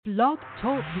Blog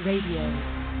Talk Radio.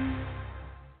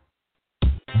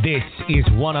 This is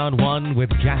One-on-One with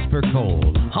Jasper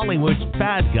Cole, Hollywood's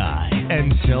bad guy,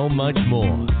 and so much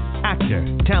more.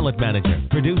 Actor, talent manager,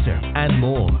 producer, and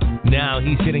more. Now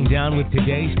he's sitting down with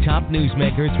today's top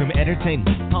newsmakers from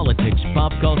entertainment, politics,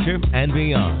 pop culture, and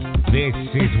beyond. This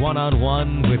is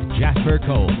One-on-One with Jasper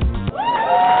Cole.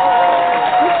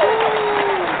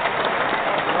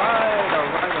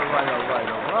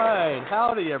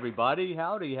 Howdy, everybody.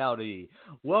 Howdy.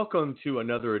 Welcome to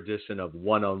another edition of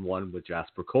One-on-One with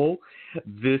Jasper Cole.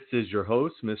 This is your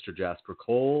host, Mr. Jasper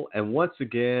Cole. And once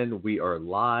again, we are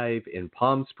live in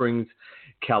Palm Springs,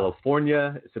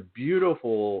 California. It's a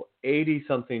beautiful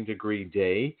 80-something degree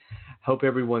day. Hope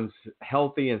everyone's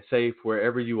healthy and safe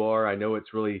wherever you are. I know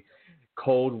it's really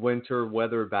cold winter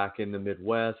weather back in the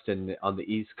Midwest and on the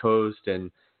East Coast, and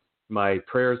my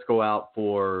prayers go out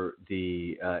for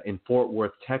the in Fort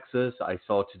Worth, Texas. I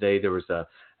saw today there was I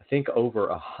think over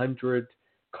 100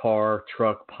 car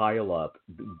truck pileup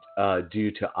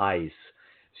due to ice.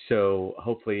 So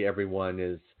hopefully everyone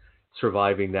is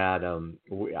surviving that.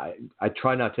 I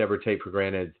try not to ever take for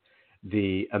granted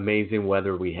the amazing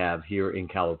weather we have here in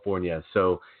California.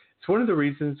 So it's one of the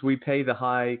reasons we pay the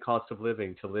high cost of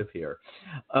living to live here.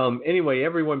 Anyway,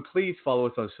 everyone, please follow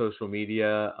us on social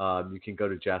media. You can go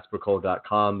to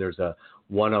jaspercole.com. There's a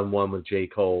One-on-One with J.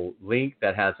 Cole link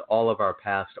that has all of our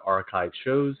past archived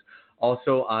shows.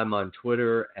 Also, I'm on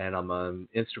Twitter and I'm on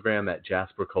Instagram at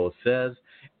Jasper Cole Says,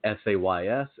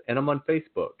 SAYS, and I'm on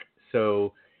Facebook.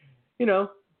 So,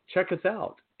 check us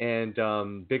out. And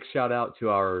big shout out to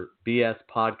our BS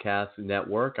Podcast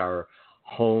Network, our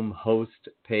home host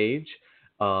page.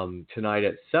 Tonight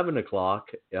at 7 o'clock,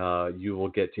 you will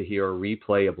get to hear a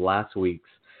replay of last week's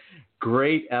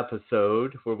great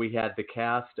episode where we had the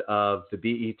cast of the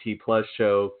BET Plus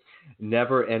show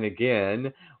Never and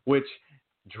Again, which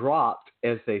dropped,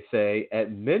 as they say,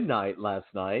 at midnight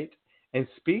last night. And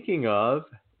speaking of,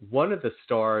 one of the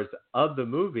stars of the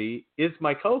movie is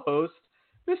my co-host,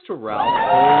 Mr. Ralph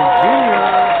Cole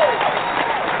Jr.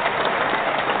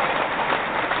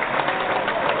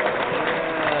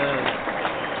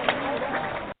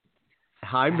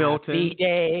 Hi, Milton. Happy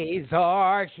days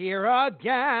are here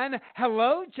again.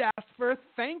 Hello, Jasper.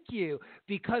 Thank you.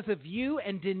 Because of you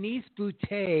and Denise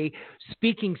Boutet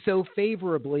speaking so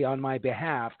favorably on my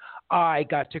behalf, I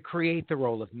got to create the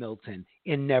role of Milton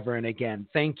in Never and Again.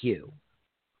 Thank you.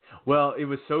 Well, it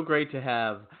was so great to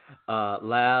have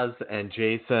Laz and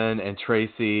Jason and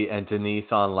Tracy and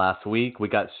Denise on last week. We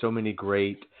got so many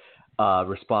great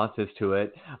responses to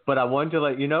it. But I wanted to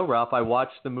let you know, Ralph, I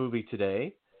watched the movie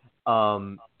today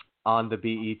on the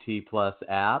BET Plus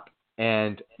app,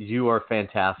 and you are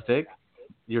fantastic.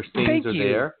 Your scenes are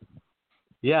there.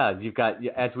 Yeah, you've got,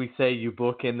 as we say, you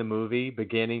book in the movie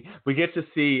beginning. We get to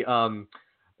see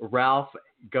Ralph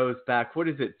goes back, what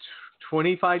is it,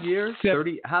 25 years?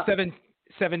 17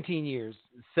 years.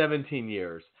 17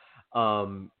 years.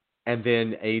 And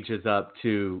then ages up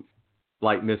to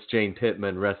like Miss Jane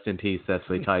Pittman, rest in peace,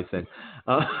 Cecily Tyson.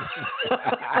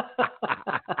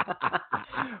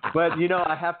 But,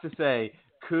 I have to say,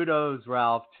 kudos,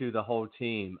 Ralph, to the whole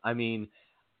team. I mean,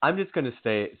 I'm just going to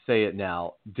say it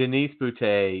now. Denise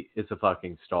Boutet is a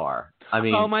fucking star. I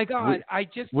mean, oh my God!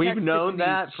 We've known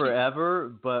that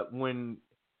forever, but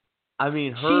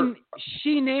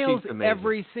she nails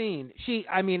every scene.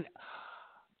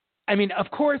 I mean,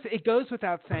 of course, it goes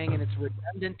without saying, and it's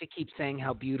redundant to keep saying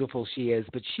how beautiful she is,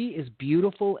 but she is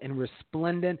beautiful and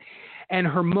resplendent, and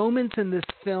her moments in this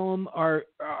film are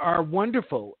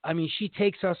wonderful. I mean, she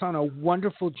takes us on a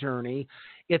wonderful journey.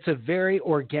 It's a very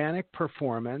organic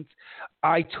performance.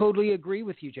 I totally agree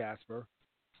with you, Jasper.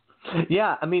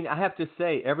 Yeah, I mean, I have to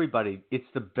say, everybody, it's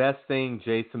the best thing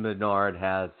Jason Menard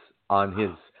has on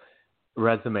his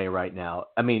resume right now.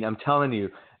 I mean, I'm telling you,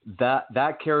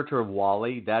 that character of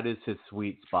Wally, that is his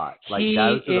sweet spot. Like,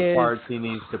 those are the parts he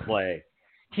needs to play.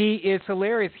 He is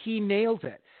hilarious. He nails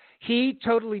it. He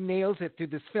totally nails it through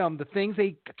this film. The things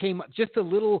they came up, just the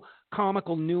little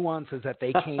comical nuances that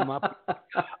they came up with.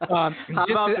 How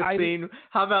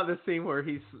about the scene where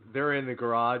they're in the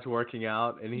garage working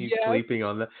out and he's sleeping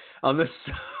on the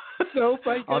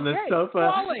sofa, on the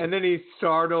sofa, and then he's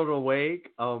startled awake.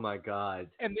 Oh my God!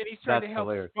 And then he's trying to help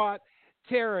spot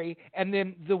Terry, and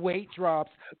then the weight drops.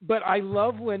 But I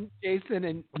love when Jason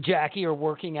and Jackie are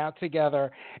working out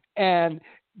together, and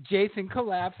Jason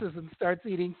collapses and starts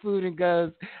eating food and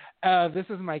goes, this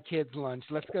is my kid's lunch.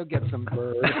 Let's go get some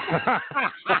birds.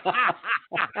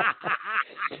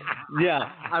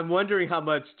 Yeah, I'm wondering how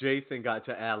much Jason got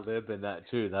to ad-lib in that,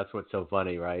 too. That's what's so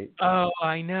funny, right? Oh,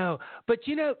 I know. But,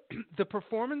 the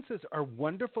performances are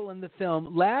wonderful in the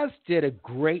film. Laz did a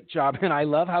great job, and I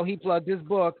love how he plugged his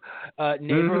book,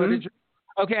 Neighborhood.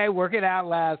 Mm-hmm. Okay, work it out,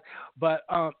 Laz. But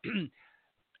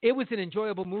it was an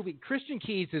enjoyable movie. Christian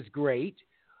Keys is great.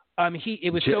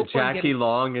 It was so fun. Jackie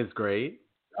Long is great.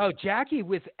 Oh, Jackie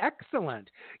was excellent.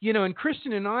 And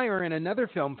Christian and I are in another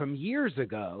film from years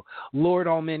ago, Lord,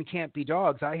 All Men Can't Be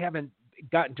Dogs. I haven't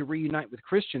gotten to reunite with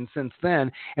Christian since then,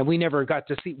 and we never got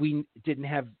to see, we didn't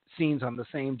have scenes on the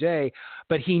same day,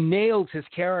 but he nailed his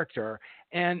character.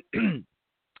 And and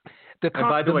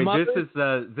by the way, mother,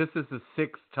 this is the 6th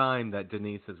time that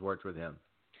Denise has worked with him.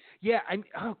 Yeah,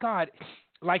 oh God,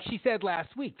 like she said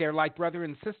last week, they're like brother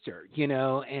and sister,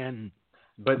 and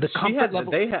but the comfort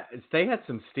level. They had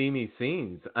some steamy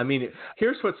scenes. I mean,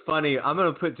 here's what's funny. I'm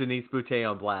going to put Denise Boutet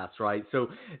on blast, right? So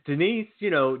Denise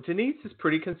is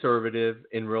pretty conservative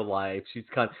in real life. She's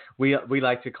we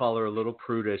like to call her a little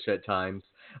prudish at times,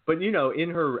 but in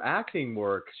her acting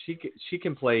work, she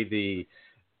can play the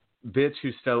bitch who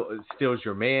steals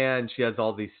your man. She has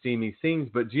all these steamy scenes,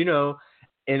 but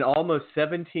in almost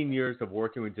 17 years of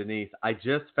working with Denise, I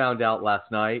just found out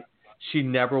last night she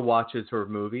never watches her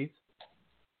movies.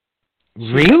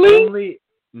 Really? Only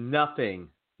nothing.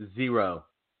 Zero.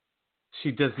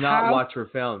 She does not watch her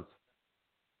films.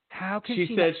 How can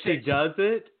she says she does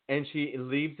it and she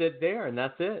leaves it there and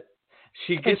that's it.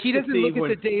 She doesn't look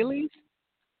at the dailies?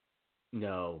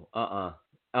 No.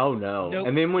 Oh no. Nope.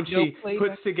 And then when she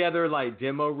puts together like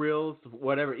demo reels,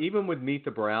 whatever, even with Meet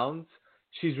the Browns,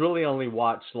 she's really only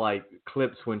watched like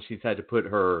clips when she's had to put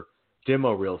her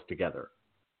demo reels together.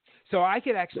 So I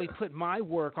could actually put my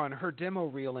work on her demo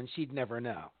reel and she'd never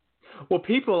know. Well,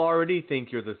 people already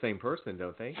think you're the same person,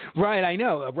 don't they? Right, I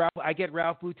know. I get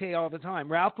Ralph Boutet all the time.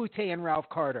 Ralph Boutet and Ralph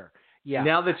Carter. Yeah.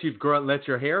 Now that you've let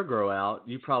your hair grow out,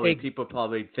 people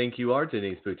probably think you are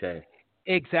Denise Boutet.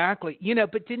 Exactly.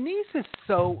 But Denise is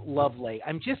so lovely.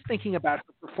 I'm just thinking about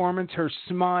her performance, her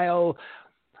smile.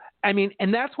 I mean,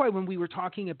 and that's why when we were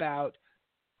talking about,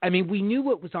 we knew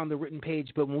what was on the written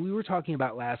page, but when we were talking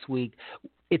about last week,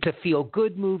 it's a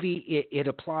feel-good movie. It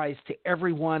applies to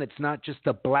everyone. It's not just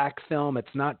a black film.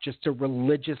 It's not just a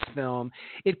religious film.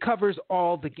 It covers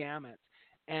all the gamut.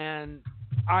 And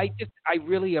I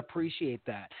really appreciate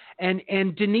that. And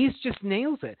Denise just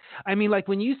nails it. Like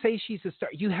when you say she's a star,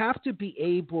 you have to be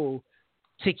able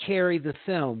to carry the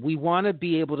film. We want to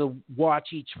be able to watch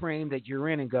each frame that you're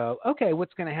in and go, okay,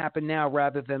 what's going to happen now,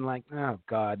 rather than like, oh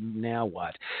God, now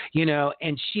what?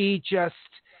 And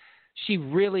she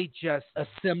really just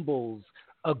assembles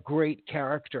a great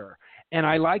character. And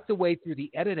I like the way through the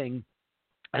editing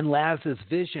and Laz's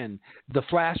vision, the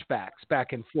flashbacks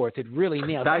back and forth, it really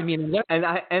nailed. The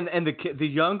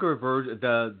younger version,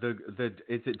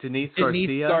 is it Denise Garcia?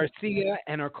 Denise Garcia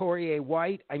and Arcorie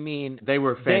White. They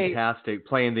were fantastic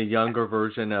playing the younger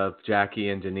version of Jackie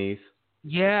and Denise.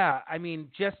 Yeah,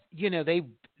 they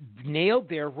nailed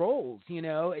their roles.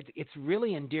 It's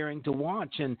really endearing to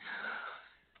watch, and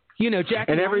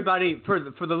Jackie. And everybody, for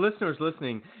the listeners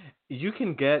listening, you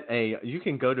can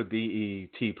go to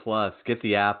BET Plus, get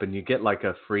the app, and you get like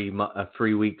a free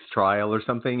week's trial or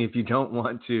something. If you don't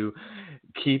want to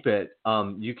keep it,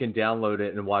 you can download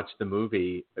it and watch the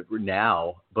movie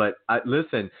now. But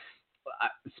listen,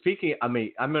 speaking, I'm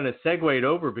going to segue it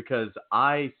over because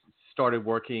I started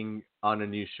working on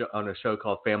a show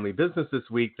called Family Business this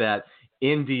week that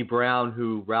Indy Brown,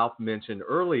 who Ralph mentioned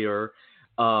earlier,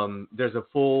 there's a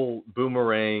full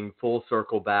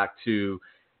circle back to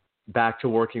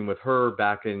working with her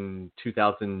back in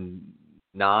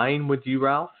 2009 with you,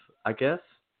 Ralph, I guess.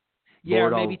 Yeah,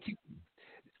 maybe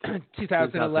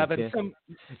 2011, something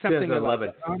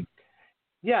 2011.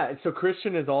 Yeah, so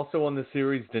Christian is also on the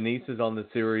series, Denise is on the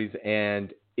series,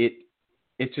 and it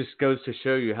just goes to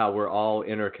show you how we're all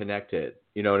interconnected.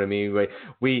 You know what I mean?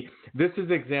 This is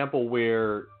an example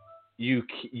where you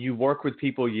work with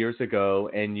people years ago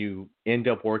and you end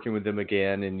up working with them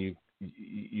again, and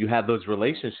you have those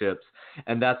relationships,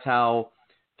 and that's how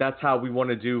we want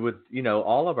to do with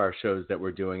all of our shows that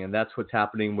we're doing, and that's what's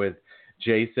happening with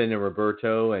Jason and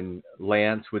Roberto and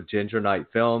Lance with Ginger Night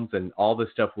Films and all the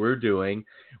stuff we're doing.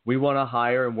 We want to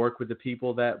hire and work with the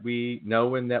people that we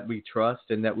know and that we trust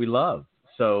and that we love.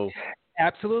 So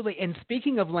absolutely. And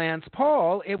speaking of Lance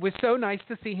Paul, it was so nice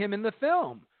to see him in the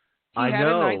film.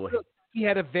 He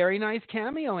had a very nice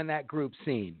cameo in that group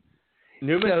scene.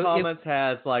 Newman Thomas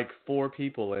has like 4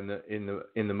 people in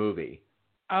the movie.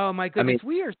 Oh my goodness,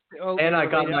 we are. And I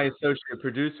got my associate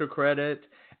producer credit,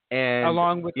 and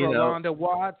along with Rolanda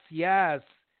Watts. Yes.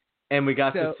 And we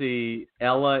got to see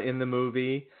Ella in the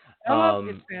movie. Ella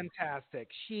is fantastic.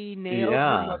 She nailed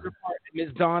her mother part, Miss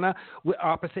Donna,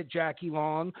 opposite Jackie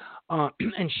Long,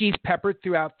 and she's peppered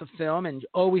throughout the film and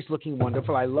always looking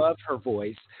wonderful. I love her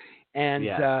voice, and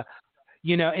and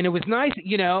it was nice,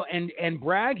 and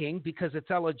bragging because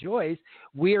it's Ella Joyce.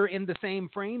 We're in the same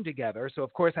frame together, so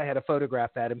of course I had to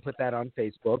photograph that and put that on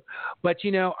Facebook. But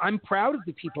I'm proud of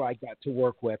the people I got to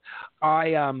work with.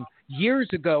 Years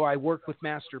ago I worked with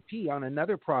Master P on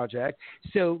another project,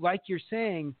 so like you're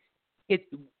saying.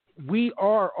 We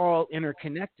are all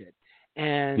interconnected,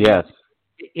 and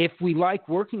if we like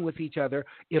working with each other,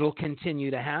 it'll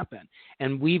continue to happen.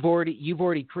 And you've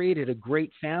already created a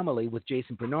great family with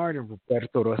Jason Bernard and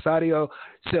Roberto Rosario.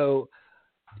 So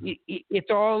it's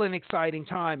all an exciting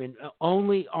time, and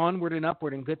only onward and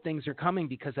upward, and good things are coming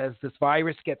because as this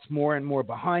virus gets more and more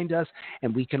behind us,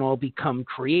 and we can all become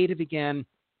creative again.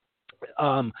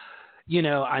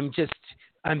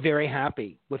 I'm very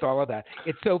happy with all of that.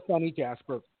 It's so funny,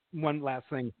 Jasper. One last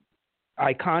thing.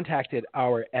 I contacted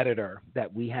our editor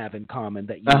that we have in common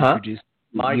that you introduced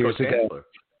years ago,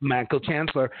 Michael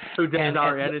Chancellor. Who did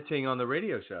our editing on the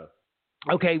radio show.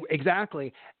 Okay,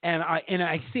 exactly. And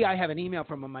I see I have an email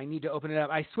from him. I need to open it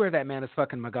up. I swear that man is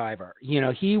fucking MacGyver.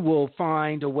 He will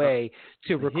find a way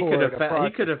to record.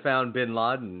 He could have found Bin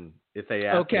Laden if they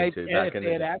asked him to. If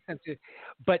they had asked him to.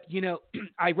 But,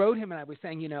 I wrote him and I was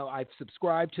saying, I've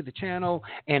subscribed to the channel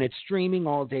and it's streaming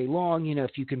all day long.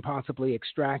 If you can possibly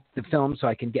extract the film so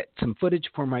I can get some footage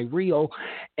for my reel.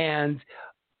 And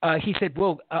he said,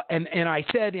 well, and I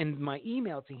said in my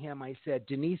email to him, I said,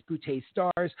 Denise Boutet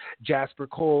stars, Jasper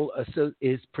Cole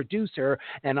is producer,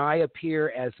 and I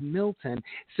appear as Milton.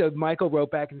 So Michael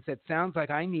wrote back and said, sounds like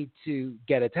I need to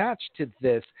get attached to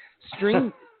this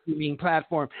streaming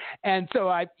platform. And so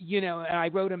I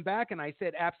wrote him back and I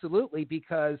said, absolutely,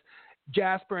 because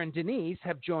Jasper and Denise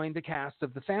have joined the cast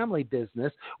of The Family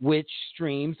Business, which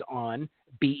streams on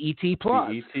BET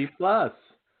Plus. BET Plus.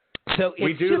 So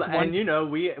we do, and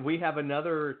we have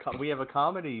a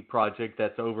comedy project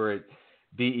that's over at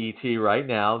BET right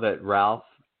now that Ralph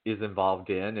is involved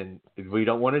in, and we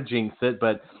don't want to jinx it,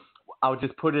 but I'll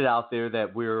just put it out there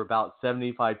that we're about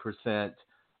 75%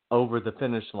 over the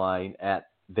finish line at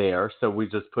there. So we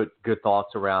just put good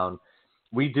thoughts around.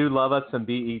 We do love us some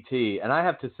BET, and I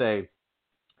have to say,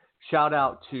 shout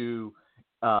out to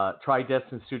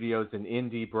Tridestin Studios and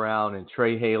Indy Brown and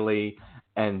Trey Haley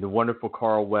and the wonderful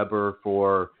Carl Weber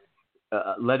for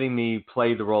letting me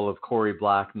play the role of Corey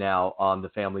Black now on The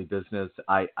Family Business.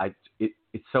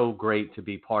 It's so great to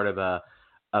be part of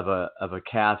a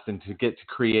cast and to get to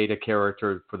create a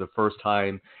character for the first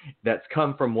time that's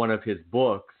come from one of his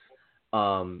books.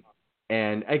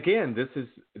 And again, this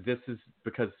is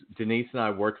because Denise and I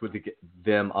worked with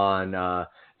them on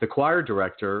The Choir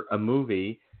Director, a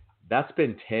movie that's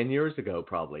been 10 years ago,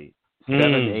 probably 7,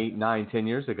 8, 9, 10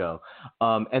 years ago.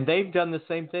 And they've done the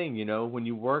same thing. When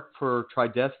you work for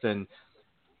Tridestin,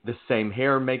 the same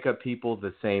hair and makeup people,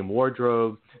 the same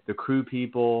wardrobe, the crew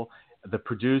people, the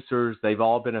producers, they've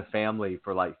all been a family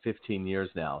for like 15 years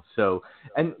now. So,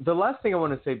 and the last thing I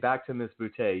want to say back to Miss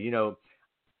Boutet,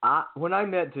 when I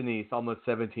met Denise almost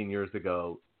 17 years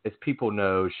ago, as people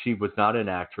know, she was not an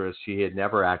actress. She had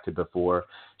never acted before.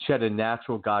 She had a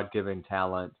natural God-given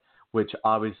talent, which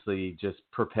obviously just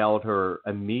propelled her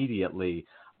immediately.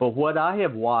 But what I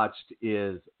have watched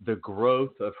is the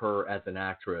growth of her as an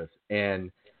actress,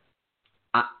 and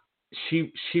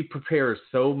she prepares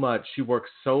so much. She works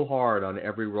so hard on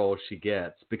every role she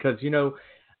gets because,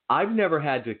 I've never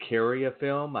had to carry a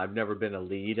film. I've never been a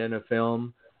lead in a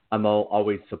film. I'm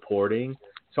always supporting.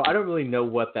 So I don't really know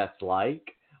what that's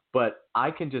like, but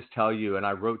I can just tell you, and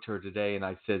I wrote to her today and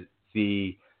I said,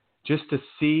 just to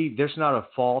see, there's not a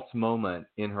false moment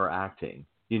in her acting,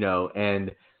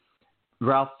 and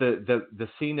Ralph, the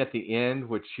scene at the end,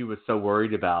 which she was so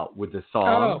worried about with the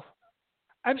song,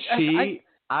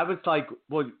 I was like,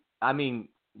 well, I mean,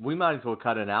 we might as well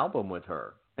cut an album with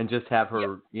her and just have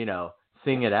her,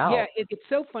 sing it out. Yeah, it's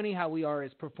so funny how we are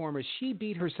as performers. She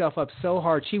beat herself up so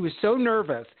hard. She was so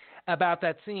nervous about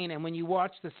that scene. And when you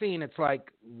watch the scene, it's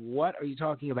like, what are you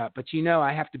talking about? But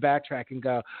I have to backtrack and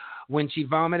go, when she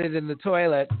vomited in the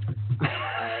toilet,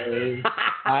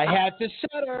 I had to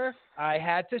shudder. I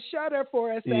had to shudder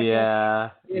for a second.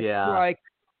 Yeah, it's like,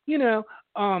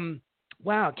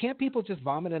 wow, can't people just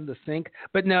vomit in the sink?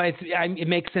 But no, it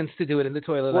makes sense to do it in the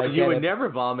toilet. Well, you would never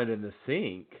vomit in the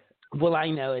sink. Well, I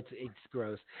know it's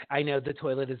gross. I know the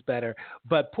toilet is better.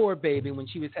 But poor baby, when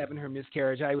she was having her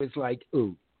miscarriage, I was like,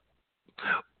 ooh,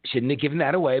 Shouldn't have given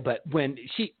that away, but when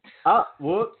she...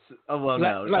 Whoops. Oh, well,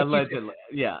 no. Allegedly.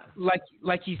 Yeah.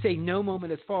 Like you say, no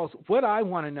moment is false. What I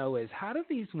want to know is, how do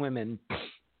these women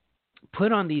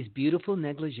put on these beautiful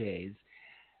negligées?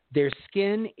 Their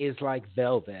skin is like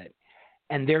velvet,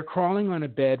 and they're crawling on a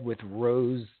bed with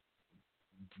roses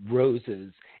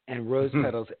and rose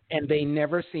petals, and they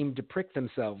never seem to prick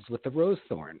themselves with the rose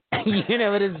thorn.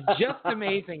 It is just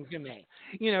amazing to me.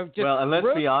 And let's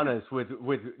be honest, with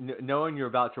knowing you're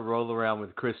about to roll around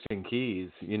with Christian Keys,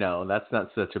 that's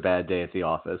not such a bad day at the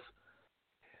office.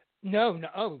 No,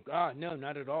 oh God, no,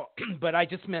 not at all. But I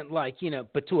just meant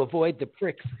but to avoid the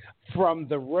pricks from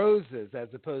the roses as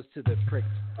opposed to the pricks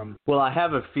from. Well, I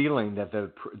have a feeling that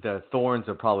the thorns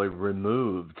are probably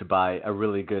removed by a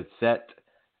really good set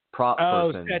prop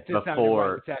person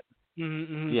before. Right.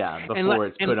 Mm-hmm. Yeah, before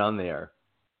it's put on there.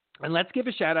 And let's give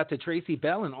a shout out to Tracy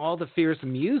Bell and all the fierce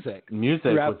music.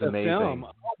 Music was amazing. Film.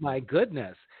 Oh my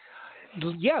goodness.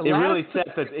 Yeah, it really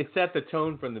set the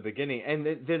tone from the beginning. And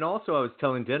then also I was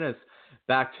telling Dennis,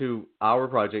 back to our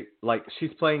project, like,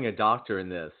 she's playing a doctor in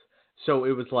this. So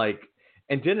it was like,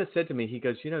 and Dennis said to me, he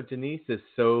goes, Denise is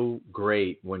so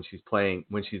great when she's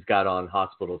got on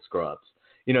hospital scrubs.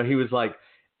 He was like,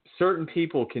 certain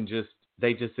people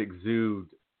they just exude,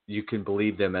 you can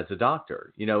believe them as a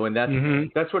doctor,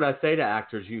 and that's what I say to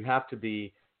actors. You have to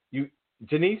be,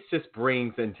 Denise just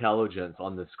brings intelligence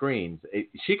on the screens.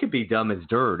 She could be dumb as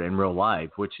dirt in real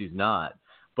life, which she's not,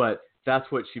 but that's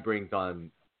what she brings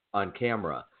on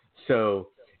camera. So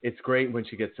it's great when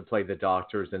she gets to play the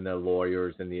doctors and the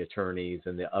lawyers and the attorneys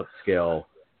and the upscale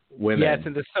women. Yes,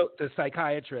 and the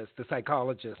psychiatrists, the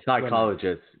psychologists.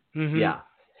 Mm-hmm. Yeah.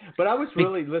 But I was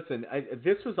really,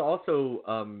 this was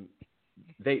also,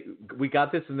 we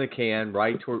got this in the can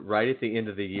right at the end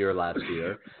of the year last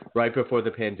year, right before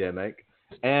the pandemic.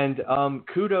 And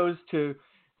kudos to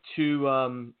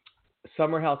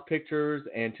Summer House Pictures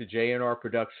and to J&R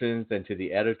Productions and to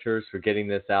the editors for getting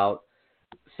this out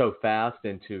so fast,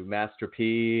 and to Master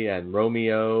P and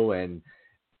Romeo and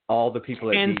all the people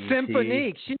at and BET.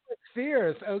 Symphonique. She was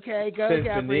fierce. Okay, go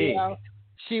Gabrielle.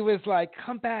 She was like,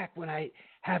 come back when I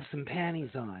have some panties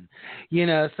on.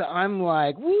 So I'm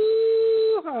like,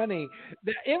 woo, honey.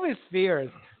 It was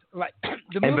fierce. Like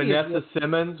the movie. And Vanessa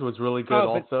Simmons was really good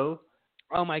also.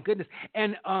 Oh my goodness.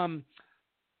 And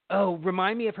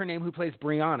remind me of her name, who plays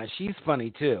Brianna. She's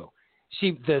funny too.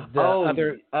 The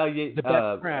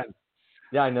best friend.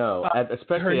 Yeah, I know.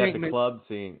 Especially at the club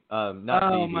scene.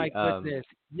 My goodness.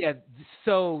 Yeah,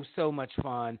 so much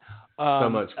fun. So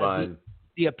much fun.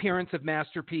 The appearance of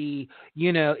Master P.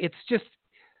 It's just,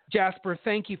 Jasper,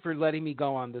 thank you for letting me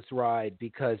go on this ride,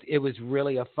 because it was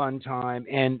really a fun time.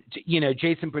 And,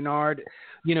 Jason Bernard,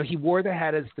 he wore the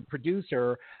hat as the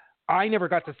producer. I never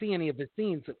got to see any of his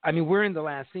scenes. I mean, we're in the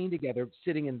last scene together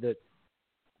sitting in the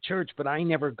church, but I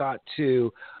never got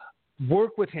to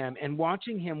work with him. And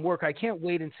watching him work, I can't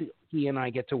wait until he and I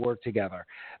get to work together,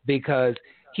 because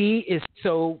he is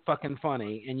so fucking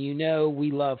funny. And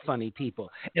we love funny people.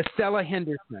 Estella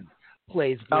Henderson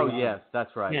plays Brianna. Oh, yes,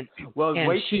 that's right.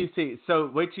 Wait till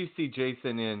you see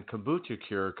Jason in Kombucha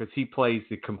Cure, because he plays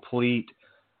the complete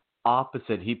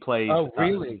opposite. He plays... Oh,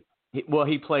 really?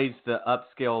 He plays the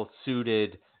upscale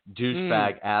suited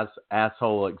douchebag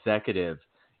asshole executive,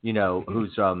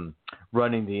 who's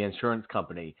running the insurance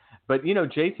company. But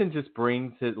Jason just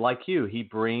brings it, like you. He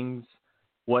brings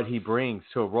what he brings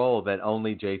to a role that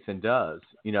only Jason does.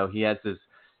 He has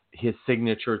his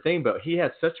signature thing, but he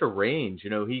has such a range.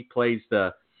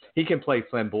 He can play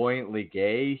flamboyantly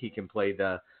gay. He can play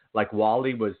like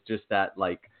Wally was just that,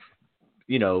 like,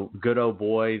 good old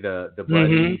boy, the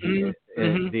buddy,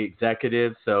 and the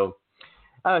executive. So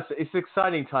it's an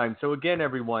exciting time. So again,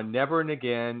 everyone, Never and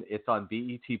Again, it's on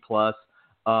BET Plus.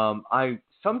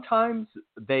 Sometimes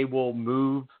they will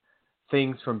move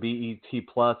things from BET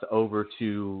Plus over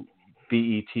to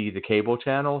BET, the cable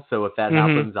channel. So if that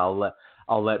happens,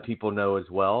 I'll let people know as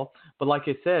well. But like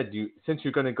I said, since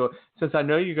I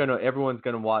know everyone's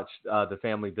going to watch The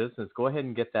Family Business, go ahead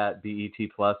and get that BET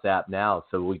Plus app now,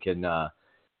 so we can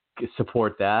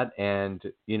support that. And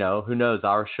who knows,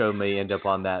 our show may end up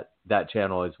on that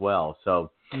channel as well.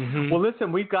 So, well,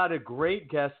 listen, we've got a great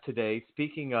guest today.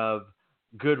 Speaking of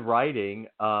good writing,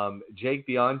 Jake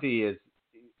Biondi is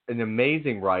an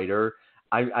amazing writer.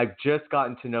 I've just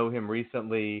gotten to know him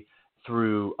recently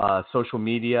through social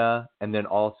media, and then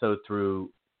also through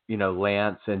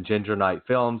Lance and Ginger Night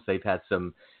Films. They've had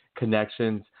some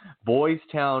connections. Boys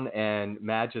Town and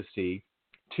Majesty,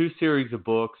 2 series of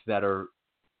books that are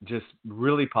just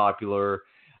really popular.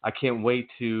 I can't wait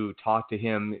to talk to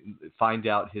him, find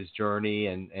out his journey,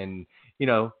 and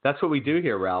that's what we do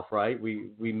here, Ralph, right? We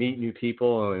meet new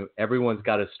people, and everyone's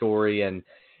got a story. And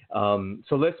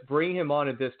so let's bring him on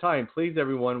at this time. Please,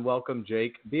 everyone, welcome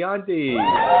Jake Biondi.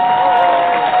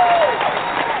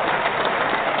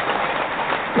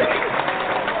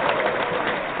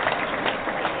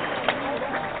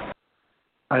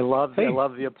 I love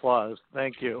the applause.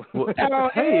 Thank you. Well,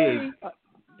 hey,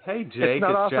 Jake. It's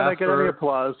not often Jasper. I get any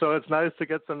applause, so it's nice to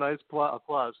get some nice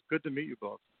applause. Good to meet you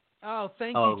both. Oh,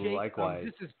 thank you, Jake.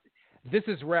 Likewise. This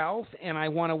is Ralph, and I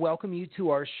want to welcome you to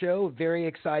our show. Very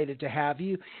excited to have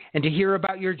you and to hear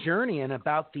about your journey and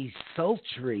about these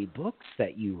sultry books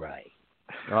that you write.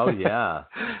 Oh, yeah.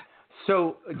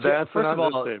 So, that's first an of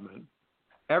all, understatement.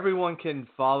 Everyone can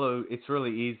follow. It's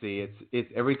really easy. It's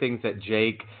everything's at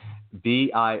Jake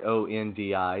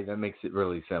Biondi. That makes it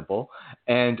really simple.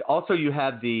 And also, you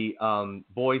have the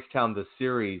Boys Town the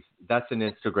series. That's an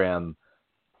Instagram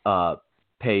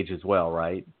page as well,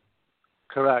 right?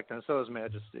 Correct, and so is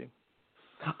Majesty.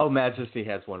 Oh, Majesty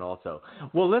has one also.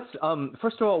 Well, let's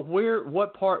first of all, where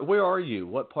are you?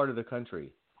 What part of the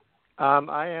country?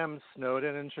 I am snowed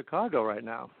in Chicago right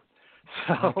now.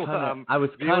 So I was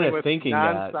kind of thinking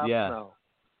that. Yeah. Snow.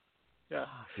 Yeah.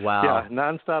 Wow. Yeah,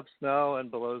 nonstop snow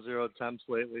and below zero temps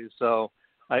lately. So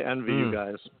I envy you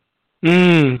guys.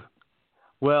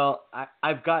 Well,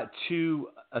 I've got two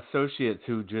associates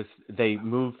who they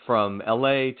moved from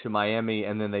LA to Miami,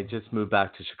 and then they just moved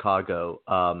back to Chicago.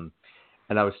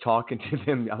 And I was talking to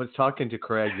them. I was talking to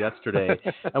Craig yesterday,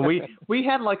 and we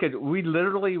had we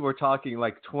literally were talking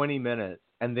like 20 minutes,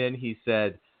 and then he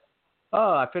said,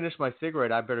 "Oh, I finished my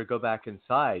cigarette. I better go back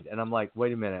inside." And I'm like,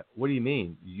 "Wait a minute. What do you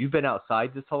mean? You've been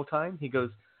outside this whole time?" He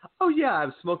goes, "Oh yeah,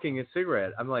 I'm smoking a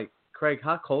cigarette." I'm like, "Craig,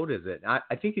 how cold is it?"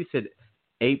 I think he said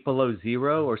 8 below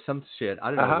zero or some shit.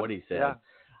 I don't know what he said.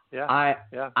 Yeah.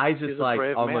 I just like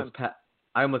almost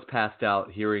I almost passed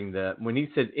out hearing that when he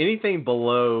said anything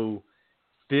below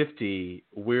 50,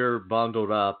 we're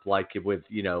bundled up like with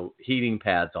heating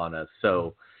pads on us.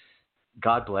 So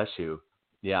God bless you.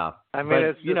 Yeah. I mean,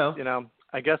 it's just,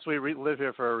 I guess we live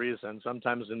here for a reason.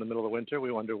 Sometimes in the middle of winter,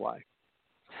 we wonder why.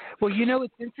 Well,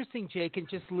 it's interesting, Jake, and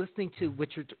just listening to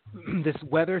this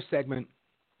weather segment,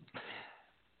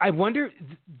 I wonder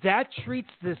that treats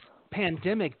this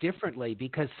pandemic differently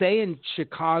because, say, in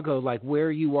Chicago, like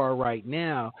where you are right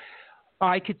now,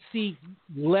 I could see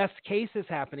less cases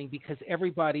happening because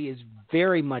everybody is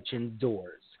very much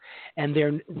indoors, and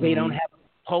they don't have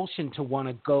compulsion to want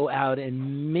to go out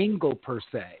and mingle per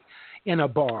se in a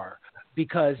bar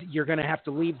because you're going to have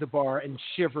to leave the bar and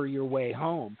shiver your way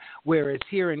home. Whereas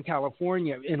here in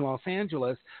California, in Los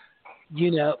Angeles,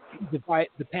 the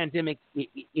pandemic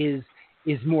is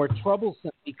more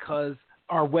troublesome because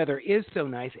our weather is so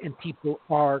nice and people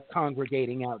are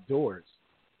congregating outdoors.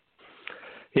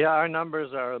 Yeah, our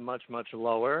numbers are much, much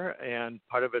lower, and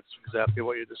part of it's exactly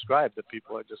what you described, that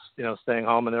people are just, staying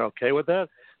home and they're okay with that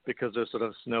because they're sort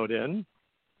of snowed in.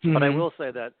 Mm-hmm. But I will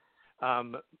say that,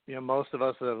 most of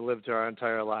us that have lived here our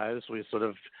entire lives, we sort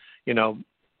of,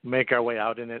 make our way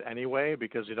out in it anyway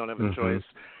because you don't have a choice.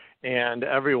 And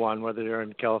everyone, whether you're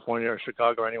in California or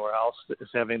Chicago or anywhere else, is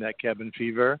having that cabin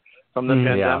fever from the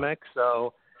pandemic. Yeah.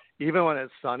 So even when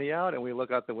it's sunny out and we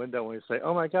look out the window and we say,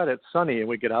 "Oh my God, it's sunny," and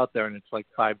we get out there and it's like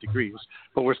 5 degrees,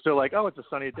 but we're still like, "Oh, it's a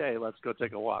sunny day. Let's go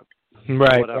take a walk."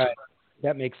 Right.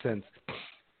 That makes sense.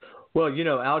 Well,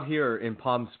 out here in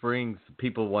Palm Springs,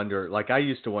 people wonder, like I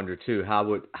used to wonder too, how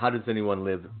does anyone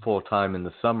live full time in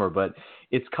the summer? But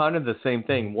it's kind of the same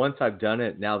thing. Once I've done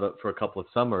it now that for a couple of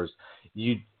summers,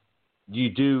 you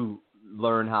do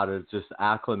learn how to just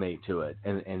acclimate to it.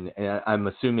 And I'm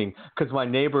assuming, because my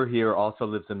neighbor here also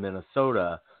lives in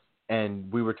Minnesota,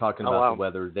 and we were talking about the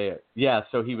weather there. Yeah,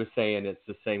 so he was saying it's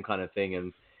the same kind of thing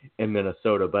in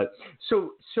Minnesota. But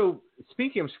so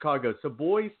speaking of Chicago, so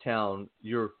Boys Town,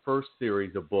 your first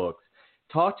series of books,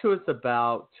 talk to us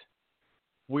about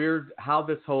how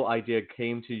this whole idea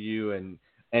came to you, and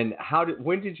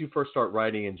when did you first start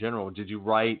writing in general? Did you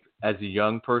write as a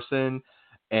young person?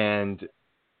 And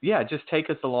yeah, just take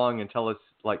us along and tell us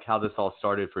like how this all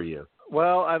started for you.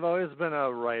 Well, I've always been a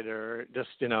writer, just,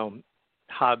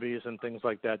 hobbies and things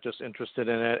like that, just interested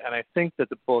in it. And I think that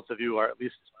the both of you are at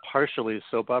least partially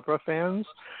soap opera fans.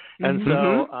 And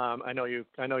so I know you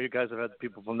guys have had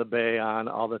people from the Bay on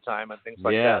all the time and things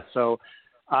like that. So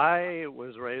I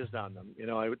was raised on them.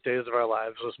 Days of Our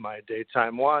Lives was my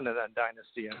daytime one, and then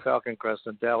Dynasty and Falcon Crest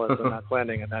and Dallas and Knots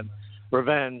Landing, and then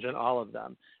Revenge and all of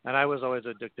them. And I was always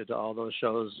addicted to all those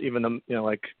shows, even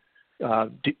the,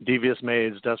 Devious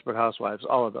Maids, Desperate Housewives,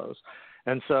 all of those.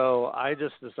 And so I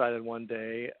just decided one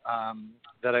day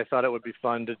that I thought it would be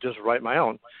fun to just write my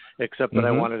own, except that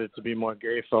I wanted it to be more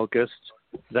gay-focused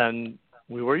than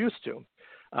we were used to.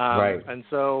 Right. And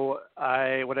so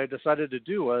what I decided to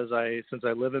do was, since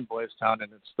I live in Boys Town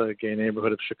and it's the gay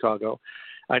neighborhood of Chicago,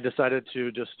 I decided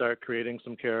to just start creating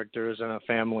some characters and a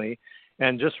family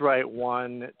and just write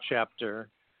one chapter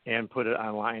and put it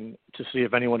online to see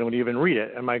if anyone would even read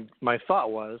it. And my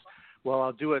thought was, well,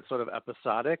 I'll do it sort of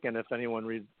episodic, and if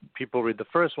people read the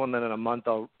first one, then in a month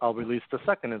I'll release the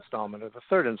second installment or the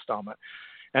third installment.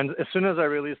 And as soon as I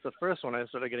released the first one, I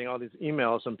started getting all these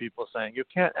emails from people saying, you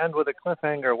can't end with a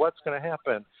cliffhanger. What's going to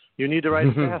happen? You need to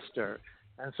write faster.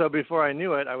 And so before I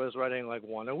knew it, I was writing like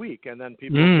one a week. And then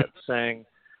people kept saying,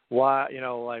 why,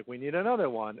 like we need another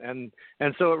one. And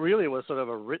so it really was sort of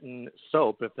a written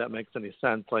soap, if that makes any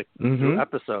sense, like through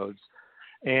episodes.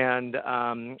 And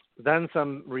then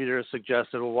some readers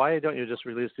suggested, well, why don't you just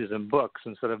release these in books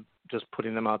instead of just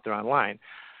putting them out there online?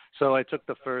 So I took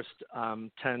the first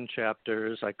 10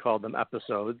 chapters, I called them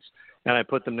episodes, and I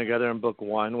put them together in book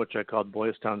one, which I called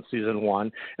Boys Town Season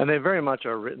 1. And they very much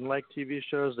are written like TV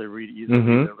shows. They read easily.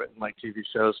 They're written like TV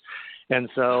shows. And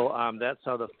so that's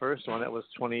how the first one, that was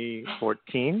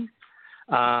 2014.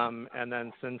 And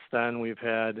then since then, we've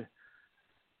had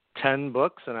 10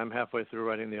 books, and I'm halfway through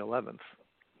writing the 11th.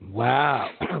 Wow.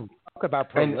 Talk about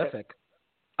prolific.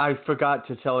 I forgot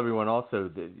to tell everyone also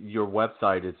that your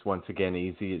website is once again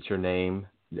easy. It's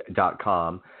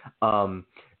yourname.com.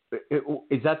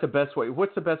 Is that the best way?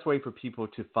 What's the best way for people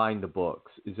to find the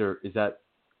books? Is that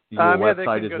your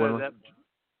website is one?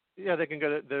 Yeah, they can go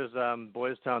to, there's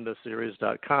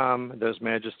boystowntheseries.com, there's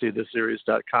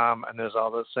majestytheseries.com, and there's all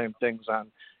those same things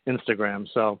on Instagram.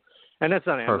 So, and it's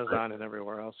on Amazon and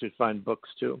everywhere else. You'd find books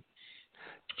too.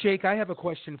 Jake, I have a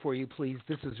question for you, please.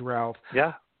 This is Ralph.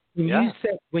 Yeah.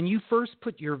 When you first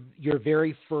put your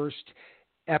very first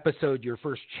episode, your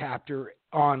first chapter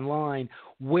online,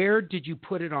 where did you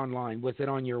put it online? Was it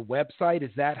on your website?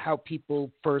 Is that how people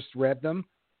first read them?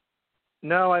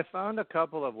 No, I found a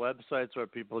couple of websites where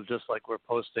people just were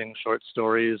posting short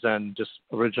stories and just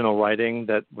original writing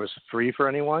that was free for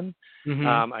anyone.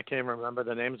 I can't remember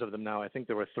the names of them now. I think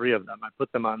there were 3 of them. I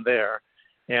put them on there.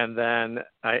 And then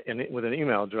with an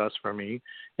email address for me,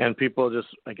 and people just,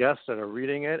 I guess, started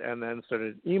reading it and then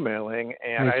started emailing.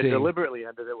 And I deliberately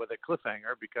ended it with a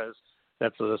cliffhanger because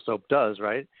that's what a soap does,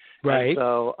 right? Right. And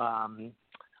so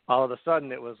all of a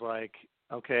sudden it was like,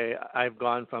 okay, I've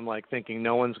gone from thinking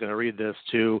no one's going to read this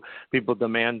to people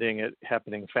demanding it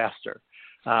happening faster,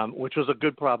 which was a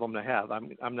good problem to have.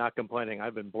 I'm not complaining.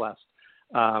 I've been blessed.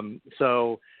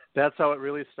 So that's how it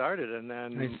really started. And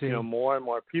then, more and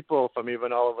more people from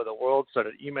even all over the world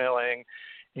started emailing,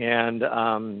 and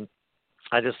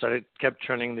I just kept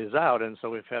churning these out. And so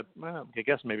we've had, I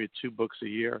guess, maybe 2 books a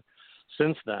year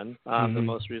since then. The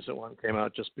most recent one came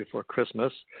out just before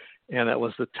Christmas, and that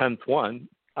was the 10th one.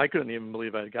 I couldn't even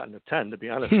believe I had gotten to 10, to be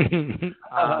honest with you.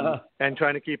 And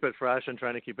trying to keep it fresh and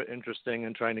trying to keep it interesting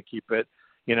and trying to keep it,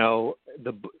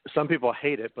 some people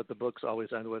hate it, but the books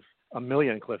always end with a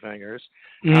million cliffhangers,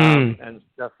 and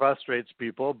that frustrates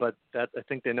people. But I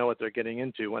think they know what they're getting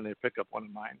into when they pick up one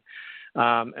of mine.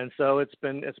 And so it's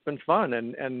been fun,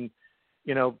 and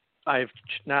I've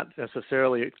not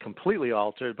necessarily completely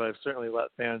altered, but I've certainly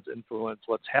let fans influence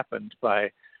what's happened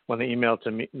by when they email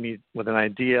to me with an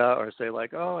idea or say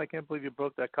oh, I can't believe you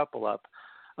broke that couple up.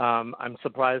 I'm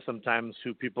surprised sometimes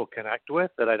who people connect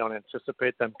with that I don't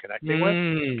anticipate them connecting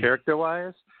with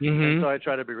character-wise. And so I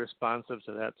try to be responsive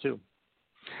to that too.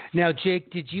 Now,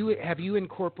 Jake, have you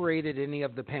incorporated any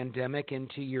of the pandemic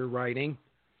into your writing?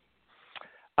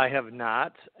 I have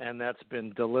not, and that's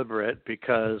been deliberate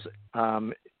because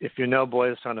if you know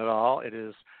Boys Town at all, it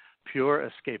is pure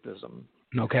escapism.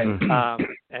 Okay.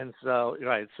 And so,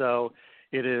 right, so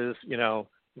it is,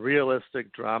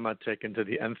 realistic drama taken to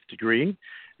the nth degree.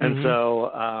 And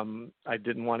so I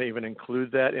didn't want to even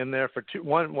include that in there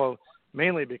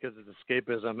mainly because it's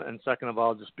escapism, and second of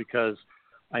all, just because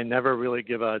I never really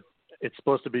it's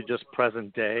supposed to be just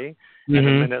present day. And the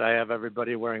minute I have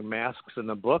everybody wearing masks in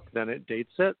the book, then it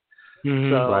dates it.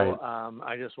 So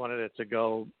I just wanted it to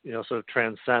go, sort of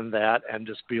transcend that and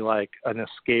just be like an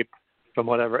escape from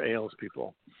whatever ails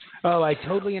people. Oh, I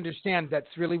totally understand. That's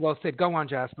really well said. Go on,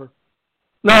 Jasper.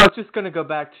 No, I was just going to go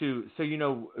back to, so,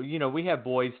 we have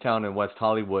Boys Town in West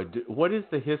Hollywood. What is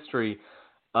the history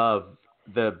of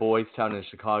the Boys Town in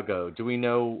Chicago? Do we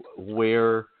know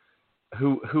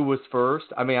who was first?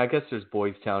 I mean, I guess there's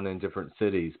Boys Town in different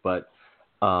cities, but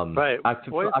right. I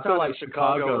feel like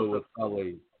Chicago was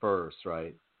probably first,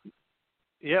 right?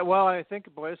 Yeah, well, I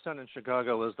think Boys Town in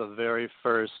Chicago was the very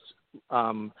first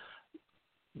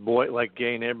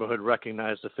gay neighborhood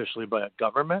recognized officially by a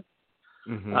government.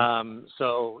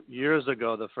 So years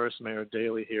ago, the first mayor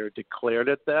Daley here declared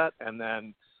it that, and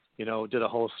then, did a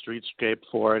whole streetscape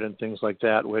for it and things like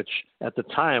that, which at the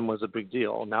time was a big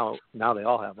deal. Now they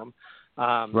all have them.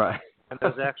 Right. And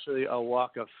there's actually a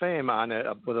walk of fame on it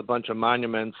with a bunch of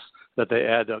monuments that they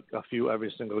add a few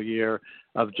every single year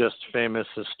of just famous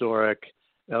historic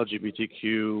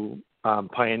LGBTQ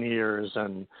pioneers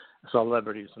and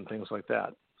celebrities and things like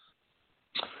that.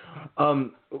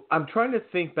 I'm trying to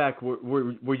think back.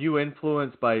 Were you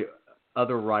influenced by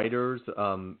other writers,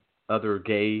 other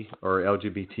gay or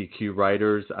LGBTQ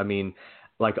writers? I mean,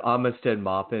 like Amistad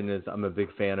Maupin I'm a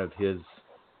big fan of his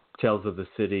Tales of the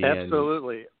City.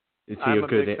 Absolutely.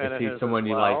 And is he someone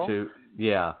you like to?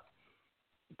 Yeah.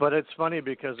 But it's funny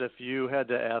because if you had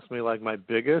to ask me like my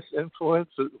biggest influence,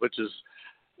 which is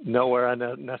nowhere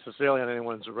necessarily on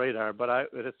anyone's radar, but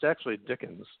it's actually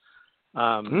Dickens.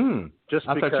 Just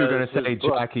I thought you were going to say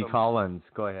book, Jackie Collins.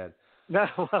 Go ahead. No,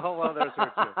 well, there's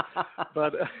her too.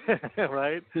 But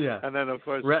right? Yeah. And then of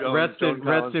course, rest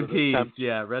in peace.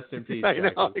 Yeah, rest in peace. I know,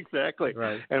 Jackie. exactly.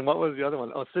 Right. And what was the other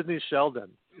one? Oh, Sidney Sheldon.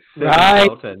 Right.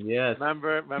 Sheldon, yes.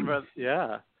 Remember?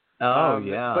 Yeah. Oh,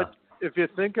 yeah. But if you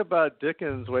think about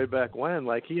Dickens way back when,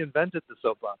 like he invented the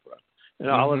soap opera, and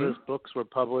all of his books were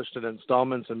published in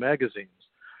installments in magazines.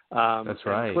 That's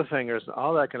right. And cliffhangers and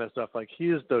all that kind of stuff. Like he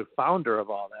is the founder of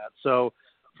all that. So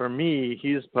for me,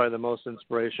 he's probably the most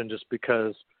inspiration just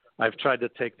because I've tried to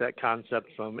take that concept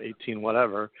from 18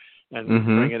 whatever and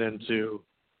bring it into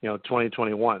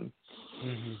 2021.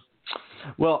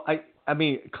 Well, I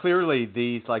mean, clearly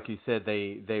these, like you said,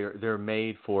 they're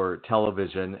made for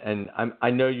television, and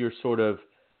I know you're sort of,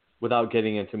 without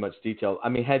getting into much detail. I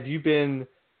mean, have you been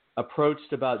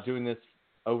approached about doing this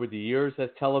over the years as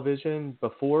television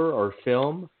before or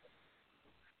film?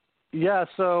 Yeah,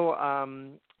 so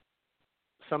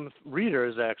some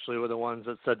readers actually were the ones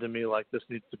that said to me, like, this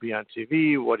needs to be on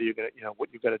TV. What are you going to, what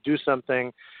you got to do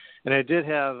something. And I did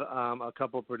have a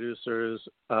couple producers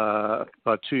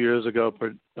about 2 years ago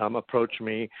approach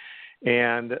me.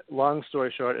 And long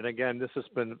story short, and again, this has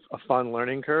been a fun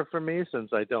learning curve for me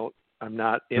since I'm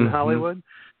not in Hollywood.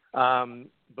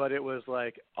 But it was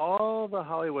like all the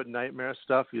Hollywood nightmare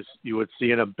stuff you would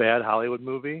see in a bad Hollywood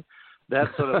movie.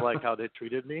 That's sort of like how they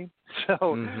treated me.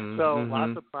 So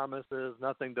lots of promises,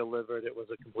 nothing delivered. It was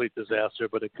a complete disaster,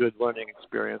 but a good learning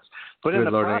experience. But in the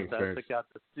process, it got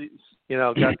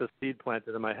the seed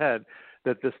planted in my head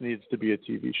that this needs to be a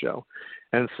TV show.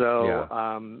 And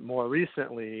so more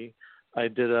recently, I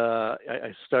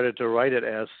started to write it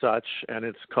as such, and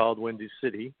it's called Windy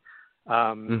City.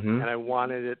 And I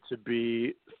wanted it to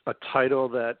be a title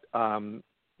that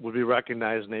would be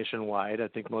recognized nationwide. I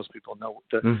think most people know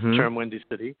the term Windy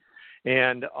City.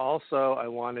 And also I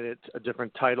wanted it a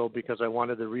different title because I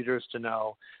wanted the readers to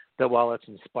know that while it's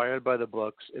inspired by the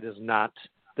books, it is not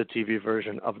the TV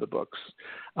version of the books.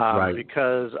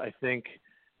 Because I think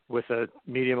with a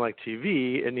medium like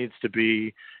TV, it needs to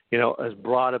be, as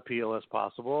broad appeal as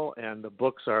possible. And the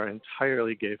books are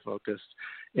entirely gay focused.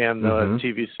 And the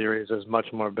TV series is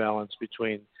much more balanced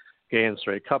between gay and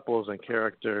straight couples and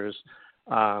characters,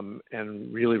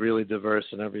 and really, really diverse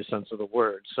in every sense of the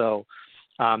word. So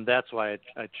that's why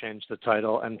I changed the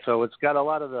title. And so it's got a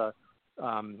lot of the,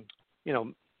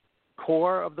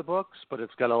 core of the books, but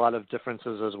it's got a lot of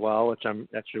differences as well, which I'm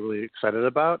actually really excited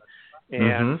about.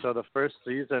 And so the first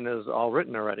season is all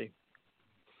written already.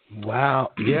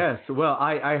 Wow. Yes. Well,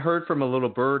 I heard from a little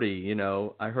birdie,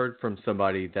 I heard from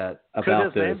somebody that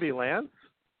about this. Could his name be Lance?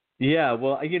 Yeah.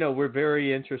 Well, we're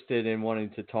very interested in wanting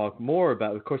to talk more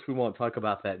about, of course, we won't talk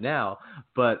about that now,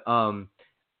 but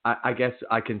I guess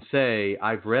I can say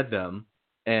I've read them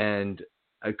and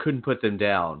I couldn't put them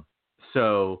down.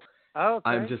 So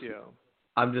I'm just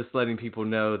letting people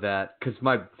know that because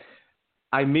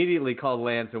I immediately called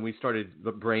Lance and we started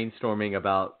brainstorming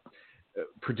about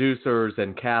producers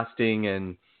and casting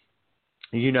and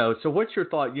so what's your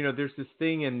thought? There's this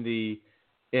thing in the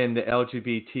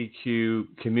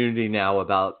LGBTQ community now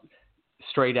about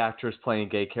straight actors playing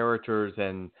gay characters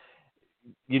and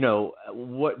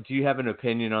what do you have an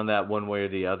opinion on that one way or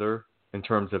the other in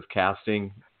terms of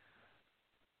casting?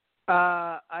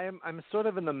 I'm sort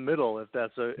of in the middle if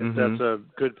that's a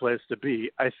good place to be.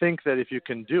 I think that if you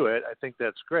can do it, I think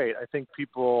that's great. I think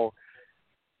people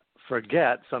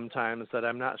forget sometimes that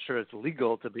I'm not sure it's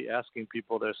legal to be asking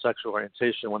people their sexual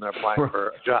orientation when they're applying for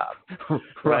a job.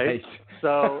 Right?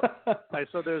 So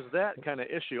there's that kind of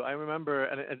issue. I remember,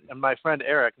 and my friend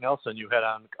Eric Nelson, you had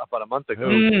on about a month ago.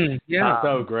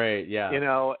 So great, yeah. You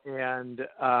know, and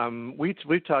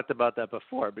we've talked about that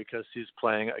before because he's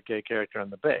playing a gay character in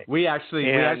The Bay. We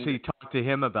actually talked to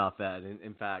him about that.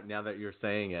 In fact, now that you're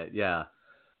saying it, yeah.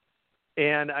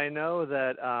 And I know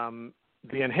that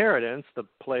The Inheritance, the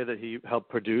play that he helped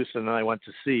produce and then I went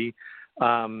to see,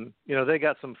 you know, they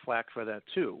got some flack for that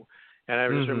too. And I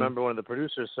just remember one of the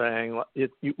producers saying,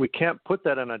 we can't put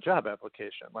that in a job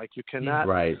application. Like, you cannot.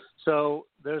 Right. So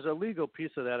there's a legal piece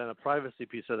of that and a privacy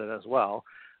piece of that as well.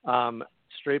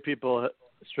 Gay people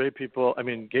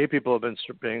have been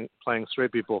playing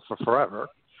straight people for forever.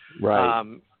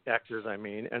 Right. Actors, I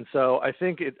mean. And so I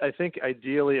think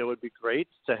ideally it would be great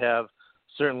to have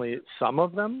certainly some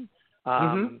of them.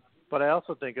 But I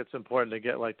also think it's important to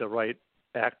get like the right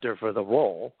actor for the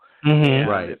role. And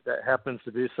right. if that happens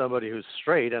to be somebody who's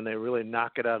straight and they really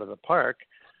knock it out of the park,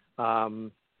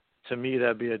 to me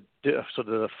that'd be a sort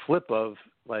of the flip of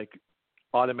like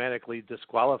automatically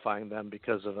disqualifying them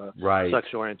because of a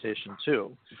sexual orientation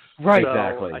too. Right. So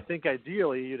exactly. I think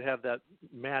ideally you'd have that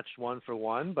matched 1 for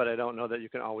 1, but I don't know that you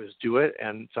can always do it,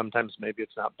 and sometimes maybe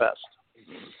it's not best.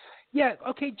 Yeah.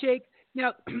 Okay, Jake.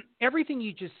 Now, everything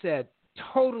you just said,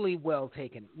 totally well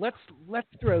taken. Let's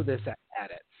throw this at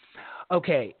it.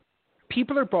 Okay,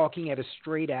 people are balking at a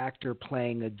straight actor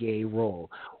playing a gay role.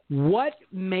 What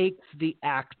makes the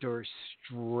actor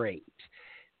straight?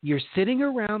 You're sitting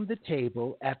around the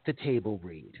table at the table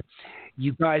read.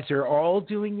 You guys are all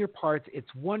doing your parts. It's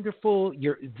wonderful.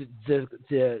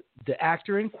 The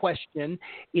actor in question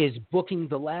is booking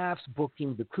the laughs,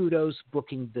 booking the kudos,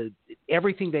 booking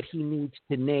everything that he needs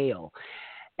to nail.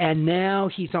 And now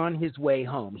he's on his way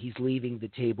home. He's leaving the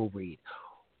table read.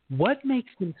 What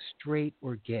makes him straight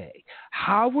or gay?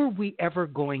 How are we ever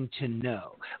going to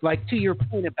know? Like, to your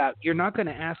point about you're not going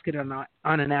to ask it on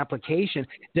an application,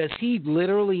 does he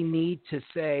literally need to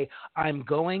say, I'm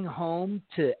going home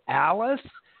to Alice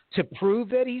to prove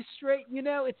that he's straight? You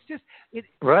know, it's just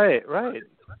Right.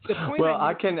 The point well,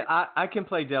 I can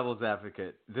play devil's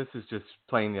advocate. This is just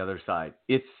playing the other side.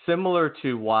 It's similar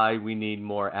to why we need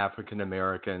more African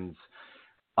Americans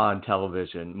on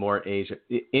television, more Asian,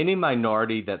 any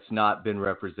minority that's not been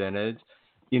represented,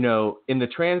 you know, in the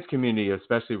trans community,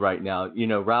 especially right now. You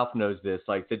know, Ralph knows this,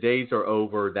 like the days are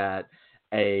over that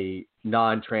a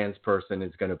non-trans person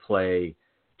is going to play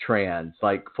trans.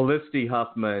 Like Felicity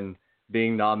Huffman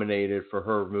being nominated for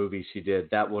her movie she did,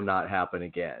 that will not happen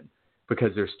again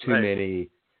because there's too many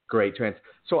great trans.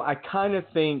 So I kind of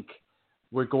think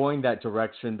we're going that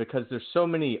direction because there's so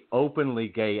many openly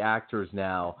gay actors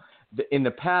now. In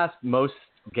the past, most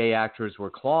gay actors were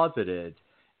closeted,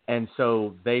 and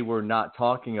so they were not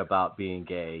talking about being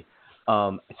gay.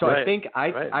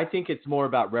 I think it's more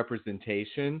about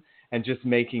representation and just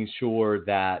making sure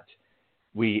that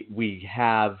we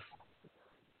have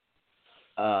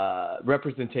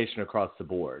representation across the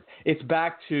board. It's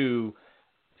back to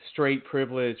straight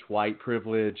privilege, white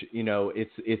privilege. You know,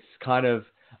 it's kind of.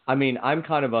 I mean, I'm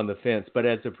kind of on the fence, but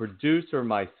as a producer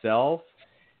myself,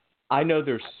 I know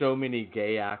there's so many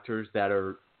gay actors that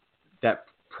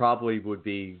probably would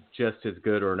be just as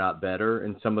good or not better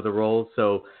in some of the roles.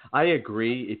 So I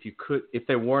agree. If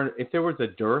there was a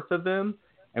dearth of them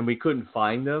and we couldn't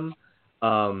find them,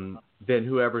 then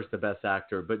whoever's the best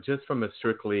actor. But just from a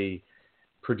strictly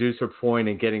producer point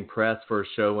and getting press for a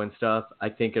show and stuff, I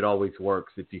think it always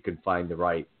works if you can find the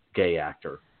right gay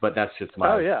actor. But that's just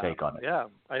my take on it. Yeah,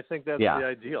 I think that's the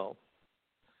ideal.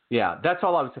 Yeah, that's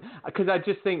all I was saying. Because I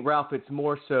just think, Ralph, it's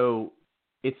more so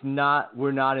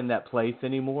we're not in that place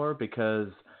anymore because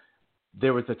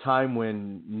there was a time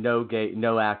when no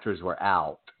actors were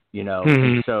out, you know,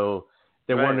 and so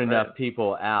there weren't enough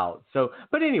people out. So,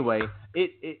 but anyway,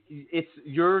 it's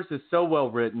yours is so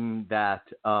well written that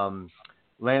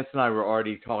Lance and I were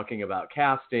already talking about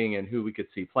casting and who we could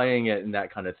see playing it and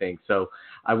that kind of thing. So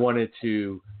I wanted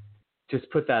to just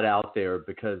put that out there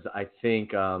because I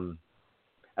think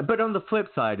but on the flip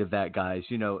side of that, guys,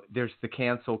 you know, there's the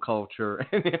cancel culture,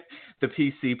 the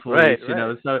PC police, you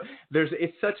know, so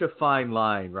it's such a fine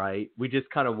line, right? We just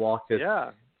kind of walk this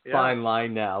fine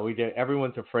line now.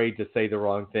 Everyone's afraid to say the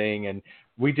wrong thing. And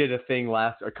we did a thing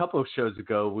a couple of shows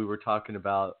ago, we were talking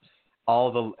about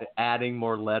adding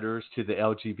more letters to the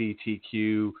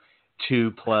LGBTQ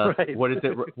 2+. What is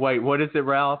it? Wait, what is it,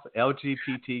 Ralph?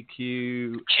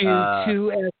 LGBTQ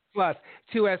 2S+. plus.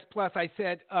 2S plus. I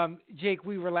said, Jake,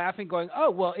 we were laughing, going,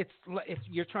 "Oh, well, it's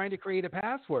you're trying to create a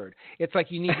password. It's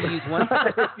like you need to use one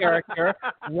character,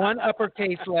 one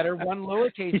uppercase letter, one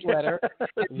lowercase letter.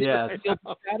 Yes. You'll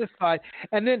be satisfied."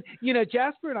 And then,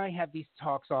 Jasper and I have these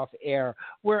talks off air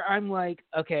where I'm like,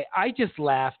 okay, I just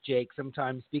laugh, Jake,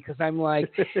 sometimes because I'm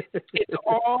like, it's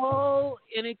all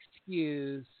an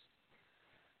excuse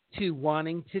to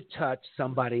wanting to touch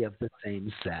somebody of the same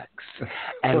sex.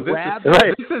 And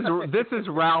this is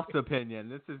Ralph's opinion.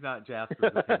 This is not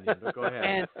Jasper's opinion. But go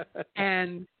ahead.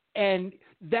 And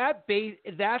that's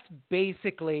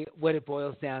basically what it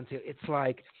boils down to. It's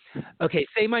like, okay,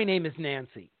 say my name is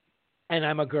Nancy, and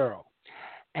I'm a girl,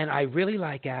 and I really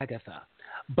like Agatha,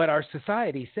 but our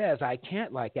society says I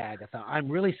can't like Agatha. I'm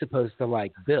really supposed to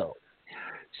like Bill.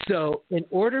 So in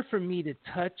order for me to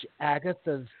touch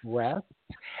Agatha's breast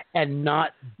and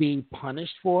not be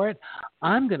punished for it,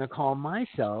 I'm going to call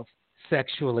myself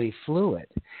sexually fluid.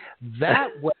 That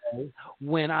way,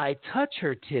 when I touch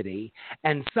her titty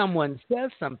and someone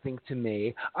says something to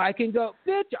me, I can go,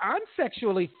 bitch, I'm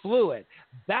sexually fluid.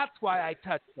 That's why I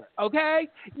touched her. Okay?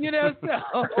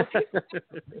 So.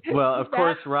 Well, of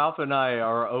course, Ralph and I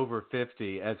are over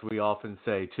 50, as we often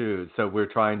say, too. So we're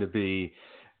trying to be...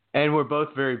 And we're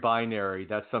both very binary.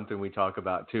 That's something we talk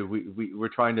about, too. We're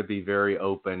trying to be very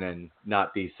open and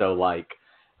not be so, like,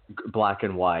 black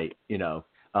and white, Well,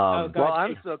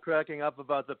 I'm still cracking up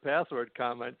about the password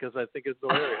comment because I think it's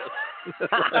hilarious.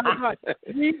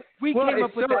 we came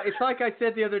up with that. It's like I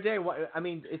said the other day. I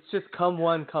mean, it's just come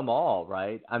one, come all,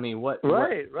 right? I mean, what?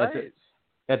 Right.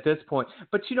 At this point.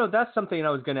 But, that's something I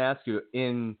was going to ask you.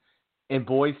 In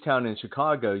Boys Town in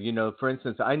Chicago, for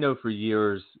instance, I know for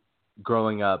years –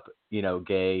 growing up,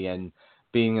 gay and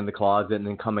being in the closet and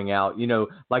then coming out,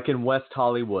 like in West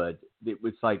Hollywood, it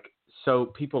was like, so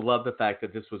people love the fact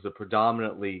that this was a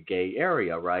predominantly gay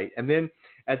area, right? And then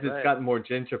as it's gotten more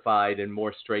gentrified and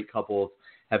more straight couples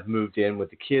have moved in with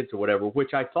the kids or whatever,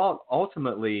 which I thought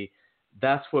ultimately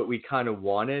that's what we kind of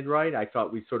wanted, right? I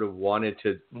thought we sort of wanted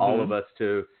to all of us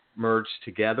to merge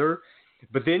together.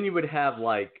 But then you would have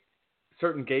like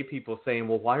certain gay people saying,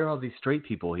 well, why are all these straight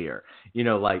people here?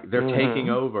 Like they're taking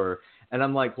over. And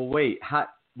I'm like, well, wait,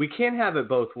 we can't have it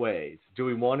both ways. Do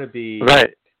we want to be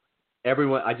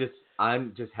everyone?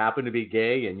 I'm just happen to be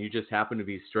gay and you just happen to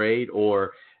be straight,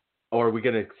 or are we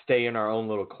going to stay in our own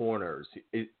little corners?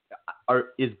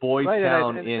 Is Boys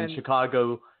Town in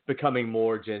Chicago becoming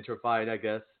more gentrified, I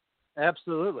guess?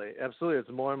 Absolutely. It's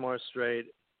more and more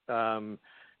straight.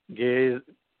 Gay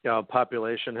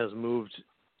population has moved.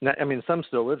 I mean, some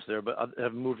still lives there, but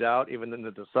have moved out even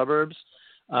into the suburbs.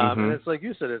 And it's like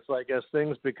you said, it's like as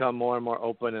things become more and more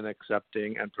open and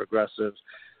accepting and progressive,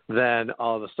 then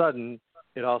all of a sudden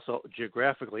it also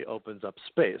geographically opens up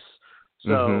space.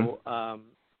 So,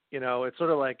 it's sort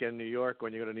of like in New York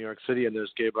when you go to New York City and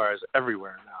there's gay bars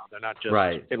everywhere now. They're not just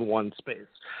in one space.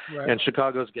 Right. And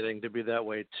Chicago's getting to be that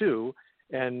way too.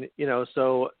 And,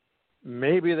 so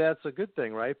maybe that's a good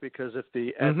thing, right? Because at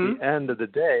the end of the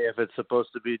day, if it's supposed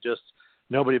to be just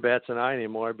nobody bats an eye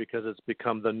anymore because it's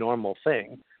become the normal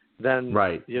thing, then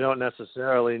you don't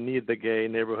necessarily need the gay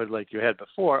neighborhood like you had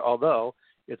before, although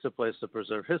it's a place to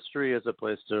preserve history, it's a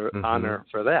place to honor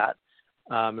for that.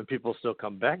 And people still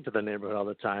come back to the neighborhood all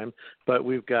the time. But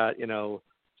we've got,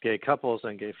 gay couples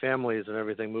and gay families and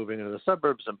everything moving into the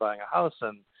suburbs and buying a house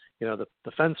and,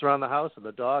 the fence around the house and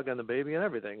the dog and the baby and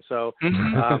everything. So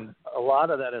a lot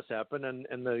of that has happened, and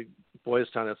the Boys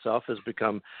Town itself has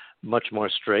become much more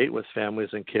straight with families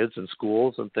and kids and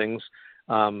schools and things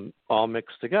all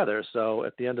mixed together. So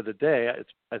at the end of the day,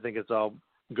 I think it's all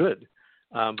good,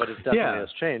 but it definitely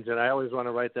has changed. And I always want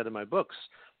to write that in my books.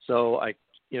 So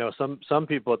some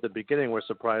people at the beginning were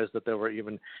surprised that there were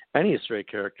even any straight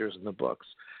characters in the books.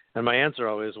 And my answer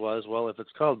always was, well, if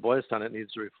it's called Boys Town, it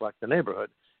needs to reflect the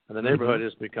neighborhood. And the neighborhood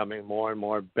is becoming more and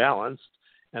more balanced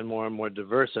and more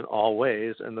diverse in all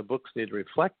ways, and the books need to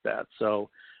reflect that. So,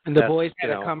 and the boys had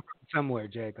to come from somewhere,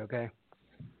 Jake, okay?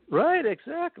 Right,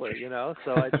 exactly.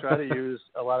 So I try to use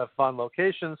a lot of fun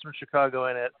locations from Chicago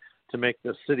in it to make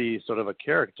the city sort of a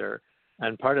character.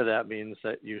 And part of that means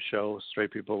that you show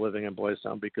straight people living in Boys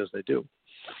Town because they do.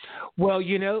 Well,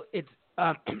 it's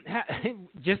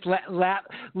just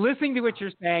listening to what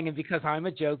you're saying, and because I'm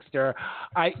a jokester,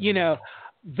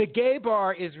 the gay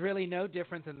bar is really no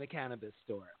different than the cannabis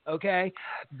store, okay?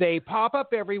 They pop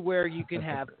up everywhere. You can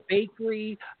have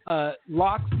bakery,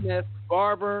 locksmith,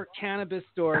 barber, cannabis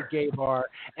store, gay bar,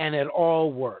 and it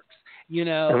all works,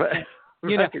 Well,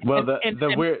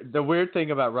 the weird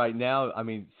thing about right now, I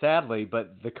mean, sadly,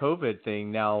 but the COVID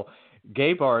thing now,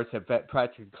 gay bars have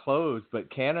practically closed,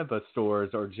 but cannabis stores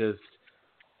are just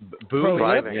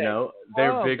booming. You know,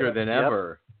 they're bigger than Yep.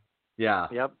 ever. Yeah.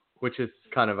 Yep. Which is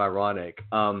kind of ironic.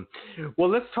 Well,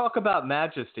 let's talk about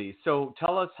Majesty. So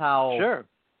tell us how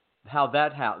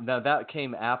that happened. Now that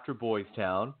came after Boys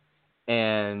Town,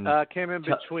 and came in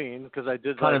between because I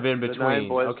did kind of in the between 9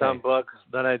 Boys Town books.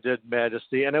 Then I did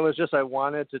Majesty, and it was just I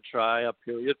wanted to try a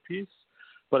period piece,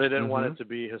 but I didn't want it to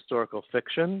be historical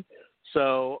fiction.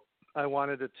 So I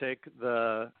wanted to take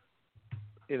the,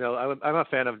 I'm a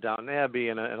fan of Downton Abbey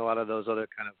and a lot of those other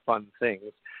kind of fun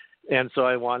things. And so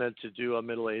I wanted to do a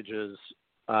Middle Ages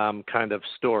kind of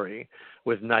story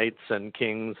with knights and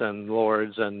kings and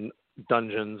lords and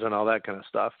dungeons and all that kind of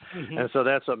stuff. Mm-hmm. And so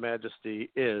that's what Majesty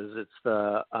is. It's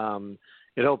the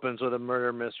it opens with a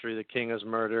murder mystery. The king is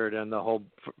murdered, and the whole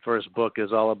first book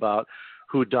is all about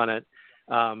who done it.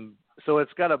 So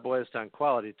it's got a Boys Town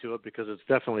quality to it because it's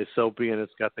definitely soapy and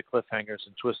it's got the cliffhangers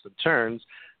and twists and turns,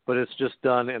 but it's just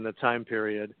done in the time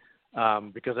period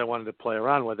because I wanted to play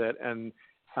around with it. And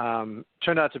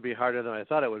turned out to be harder than I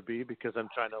thought it would be because I'm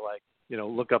trying to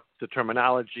look up the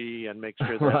terminology and make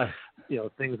sure that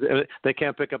things they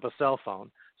can't pick up a cell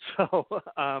phone. So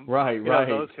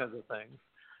those kinds of things.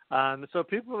 So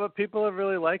people have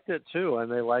really liked it too,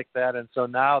 and they like that. And so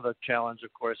now the challenge,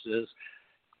 of course, is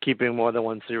keeping more than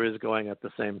one series going at the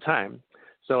same time.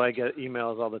 So I get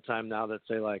emails all the time now that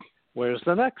say like, "Where's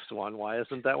the next one? Why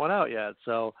isn't that one out yet?"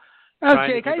 So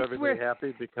trying to keep everybody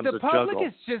happy becomes a juggle. The public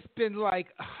has just been like,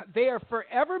 they are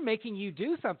forever making you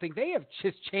do something. They have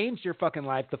just changed your fucking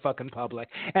life, the fucking public.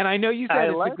 And I know you said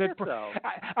it's a good problem.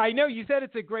 I know you said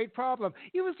it's a great problem.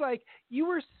 It was like you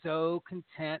were so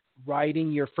content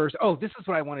writing your first. Oh, this is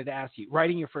what I wanted to ask you.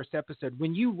 Writing your first episode.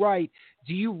 When you write,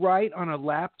 do you write on a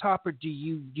laptop or do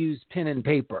you use pen and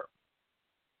paper?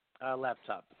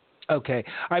 Laptop. Okay.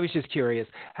 I was just curious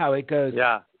how it goes.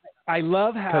 Yeah. I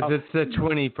love how... Because it's the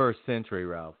 21st century,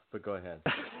 Ralph. But go ahead.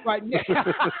 Right.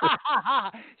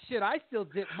 Shit, I still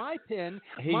dip my pen.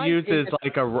 He uses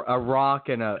like a rock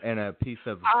and a piece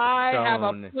of stone. I have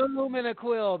a plume and a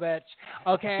quill, bitch.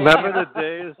 Okay. Remember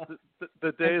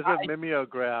the days of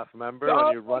mimeograph? Remember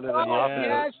when you run in an office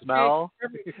and smell?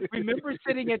 Remember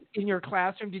sitting in your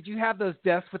classroom? Did you have those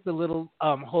desks with the little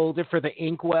holder for the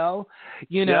inkwell?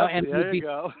 Yep, and there you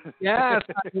go. Yes,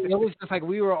 it was just like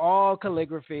we were all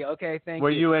calligraphy. Okay, thank you.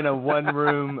 Were you in a one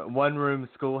room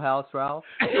schoolhouse, Ralph?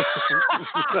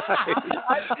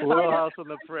 Little house on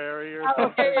the prairie or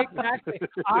something. Okay, exactly.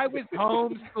 I was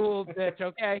homeschooled, bitch.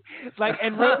 Okay, like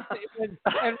and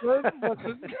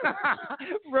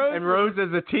Rose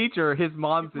is a teacher. His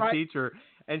mom's a teacher,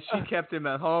 and she kept him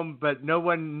at home. But no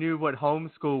one knew what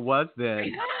homeschool was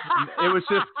then. It was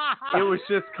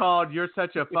just called "You're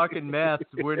such a fucking mess.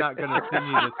 We're not going to send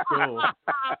you to school."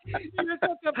 You're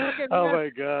such a fucking oh mess. My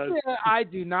God! I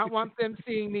do not want them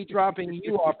seeing me dropping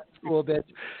you off at school, bitch.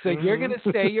 So you're going to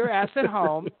stay your ass at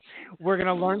home. We're going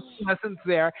to learn some lessons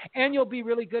there, and you'll be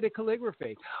really good at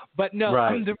calligraphy. But no,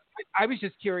 I was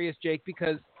just curious, Jake,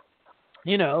 because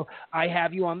I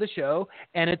have you on the show,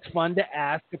 and it's fun to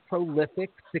ask a prolific,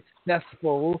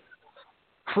 successful,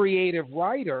 creative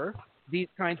writer these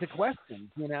kinds of questions,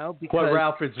 because... What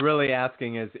Ralph is really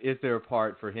asking is there a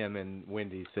part for him in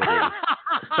Windy City?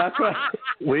 That's what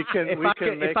we can make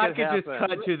it happen. If I could just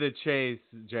cut to the chase,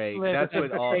 Jake, that's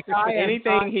what all...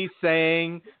 Anything he's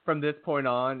saying from this point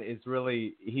on is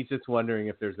really... He's just wondering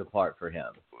if there's a part for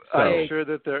him. So. I'm sure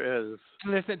that there is.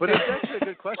 Listen, but it's actually a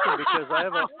good question because I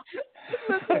have a...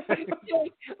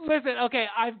 Listen, okay,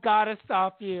 I've got to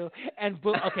stop you.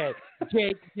 Okay,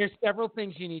 Jake, there's several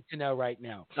things you need to know right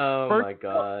now. Oh, first, my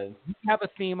God. We have a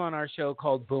theme on our show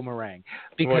called Boomerang.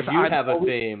 Because you have a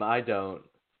theme. I don't.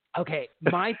 Okay,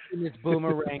 my theme is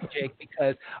Boomerang, Jake,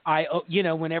 because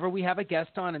whenever we have a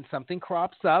guest on and something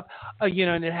crops up,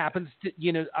 and it happens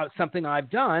to, something I've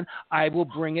done, I will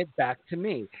bring it back to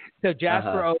me. So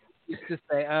Jasper always used to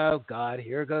say, "Oh God,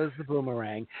 here goes the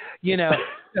boomerang,"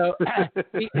 So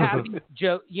we have these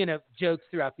jokes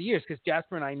throughout the years because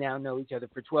Jasper and I now know each other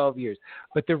for 12 years.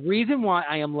 But the reason why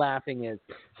I am laughing is,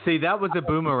 that was a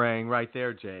boomerang right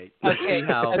there, Jake. Okay. See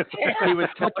how he was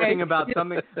talking about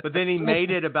something, but then he made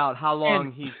it about how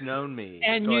long he's known me.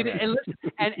 And you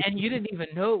didn't even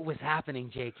know it was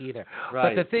happening, Jake, either.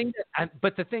 Right.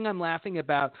 But the thing I'm laughing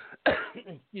about,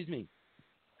 excuse me,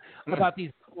 about these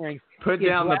boomerangs. Put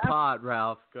down the pot,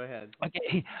 Ralph. Go ahead.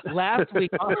 Okay. Last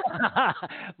week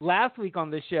on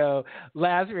the show,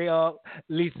 Lazriel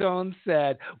Lison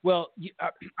said, "Well,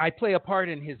 I play a part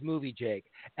in his movie, Jake,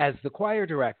 as the choir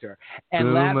director." And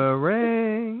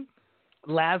Boomerang.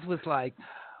 Laz was like,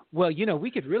 "Well, we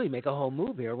could really make a whole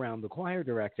movie around the choir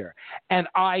director." And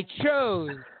I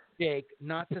chose Jake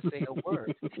not to say a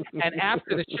word. And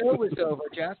after the show was over,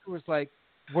 Jasper was like,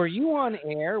 "Were you on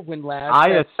air when Laz?"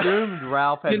 I assumed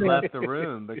Ralph had left the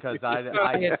room because I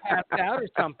had passed out or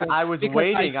something. I was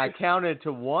waiting. I counted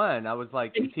to 1. I was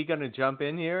like, "Is he going to jump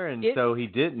in here?" And so he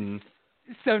didn't.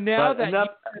 So now but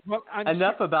that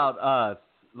enough about us.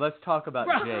 Let's talk about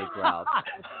Jake, Ralph.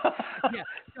 Yeah.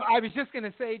 So I was just going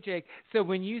to say, Jake, so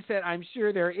when you said, "I'm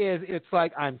sure there is," it's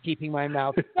like I'm keeping my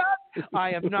mouth shut.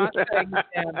 I am not saying the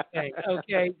damn thing.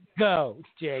 Okay, go,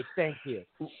 Jake. Thank you.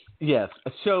 Yes.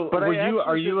 So but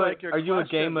are you a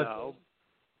Game of... though,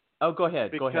 Oh, go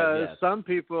ahead. Because go ahead.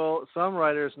 Yes. some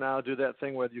writers now do that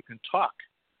thing where you can talk.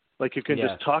 Like you can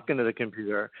Yes. just talk into the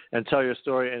computer and tell your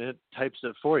story and it types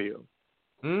it for you.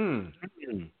 Mm.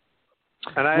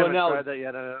 And I haven't tried that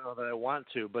yet. I don't know that I want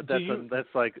to, but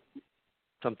that's like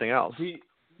something else.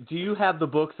 Do you have the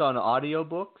books on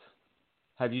audiobooks?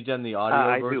 Have you done the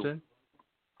audio version?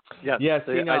 Do. Yes.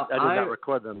 I did not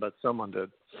record them, but someone did.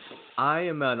 I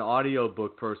am an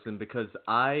audiobook person because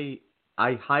I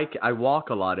hike, I walk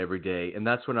a lot every day, and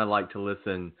that's when I like to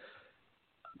listen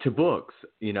to books,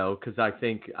 because I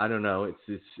think, I don't know,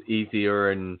 it's easier,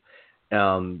 and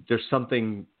there's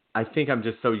something, I think I'm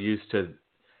just so used to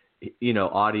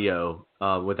audio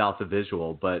without the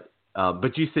visual, but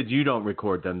you said you don't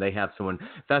record them. They have someone.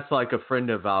 That's like a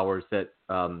friend of ours that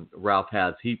Ralph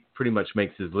has. He pretty much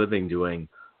makes his living doing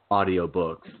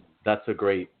audiobooks. That's a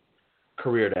great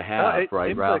career to have, right,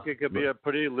 seems Ralph? Like it could be a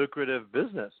pretty lucrative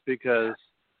business because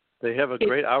they have a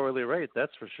great hourly rate,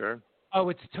 that's for sure. Oh,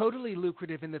 it's totally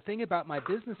lucrative. And the thing about my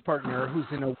business partner, who's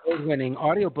an award-winning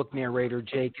audiobook narrator,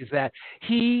 Jake, is that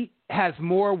he has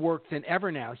more work than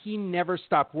ever now. He never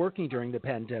stopped working during the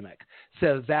pandemic.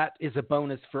 So that is a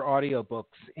bonus for audiobooks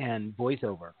and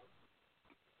voiceover.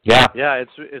 Yeah. Yeah,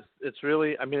 it's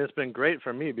really, I mean, it's been great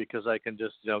for me because I can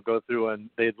just, go through and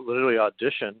they literally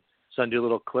audition, send you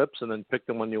little clips and then pick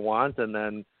the one you want, and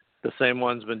then the same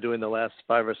one's been doing the last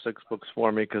 5 or 6 books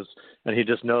for me and he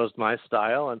just knows my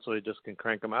style, and so he just can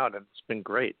crank them out, and it's been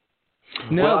great.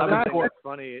 No, it's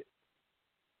funny.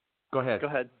 Go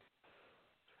ahead.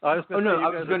 I was going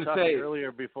to say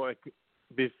earlier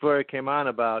before it came on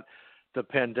about the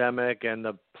pandemic and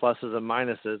the pluses and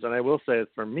minuses, and I will say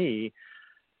for me,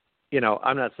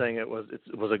 I'm not saying it was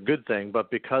a good thing,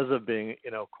 but because of being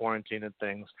quarantined and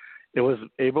things, it was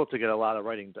able to get a lot of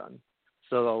writing done.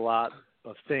 So a lot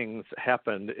of things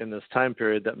happened in this time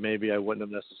period that maybe I wouldn't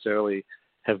have necessarily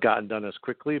have gotten done as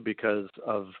quickly because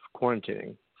of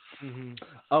quarantining. Mm-hmm.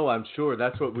 Oh, I'm sure.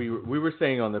 That's what we were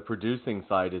saying on the producing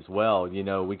side as well.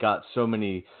 We got so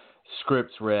many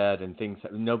scripts read and things.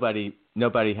 Nobody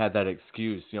had that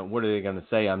excuse. What are they going to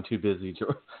say? I'm too busy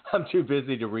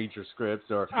to read your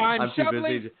scripts, or I'm too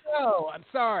busy. I'm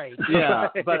sorry. Yeah,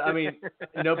 but I mean,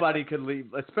 nobody could leave,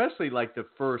 especially like the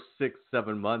first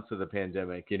 6-7 months of the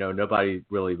pandemic. Nobody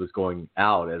really was going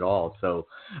out at all. So,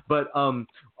 but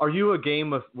are you a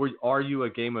Game of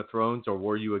Thrones, or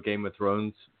were you a Game of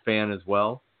Thrones fan as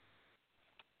well?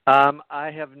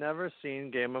 I have never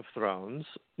seen Game of Thrones,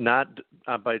 not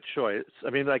by choice. I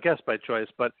mean, I guess by choice,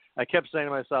 but I kept saying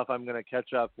to myself, I'm going to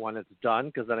catch up when it's done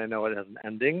because then I know it has an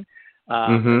ending.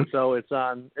 So it's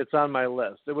on my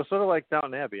list. It was sort of like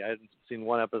Downton Abbey. I hadn't seen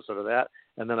one episode of that,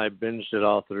 and then I binged it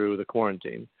all through the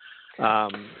quarantine.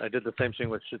 I did the same thing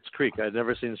with Schitt's Creek. I'd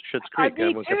never seen Schitt's Creek.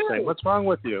 Everyone kept saying, "What's wrong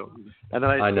with you?" And then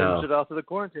I binged it all through the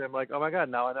quarantine. I'm like, "Oh my God,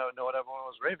 now I know what everyone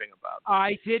was raving about."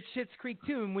 I did Schitt's Creek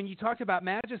too, and when you talked about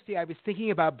Majesty, I was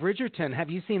thinking about Bridgerton. Have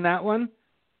you seen that one?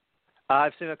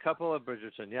 I've seen a couple of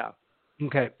Bridgerton, yeah.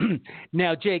 Okay.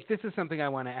 Now, Jake, this is something I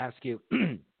want to ask you.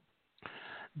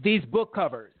 These book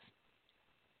covers,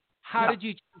 how did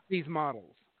you choose these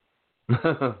models?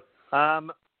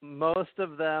 Most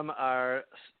of them are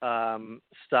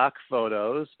stock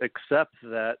photos, except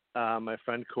that my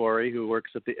friend Corey, who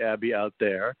works at the Abbey out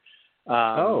there,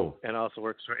 and also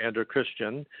works for Andrew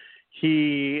Christian,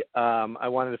 I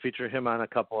wanted to feature him on a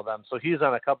couple of them. So he's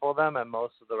on a couple of them, and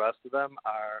most of the rest of them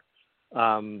are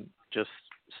just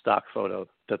stock photos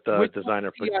that the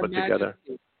designer put together.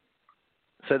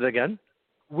 Say that again?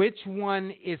 Which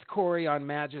one is Corey on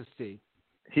Majesty?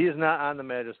 He is not on the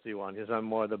Majesty one. He's on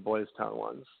more of the Boys Town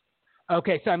ones.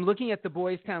 Okay, so I'm looking at the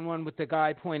Boys Town one with the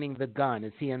guy pointing the gun.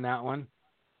 Is he in that one?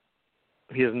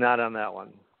 He is not on that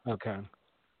one. Okay.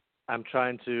 I'm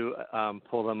trying to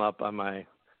pull them up on my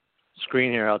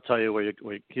screen here. I'll tell you where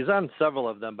he's on several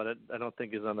of them, but I don't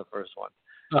think he's on the first one.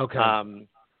 Okay.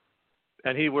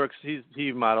 And he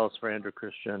models for Andrew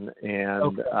Christian,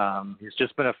 and he's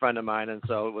just been a friend of mine, and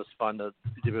so it was fun to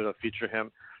be able to feature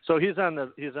him. So he's on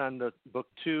the book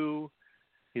 2,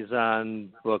 he's on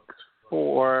book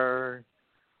 4,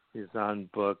 He's on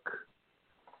book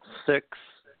 6.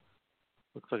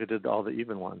 Looks like I did all the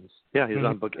even ones. Yeah, he's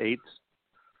on book 8,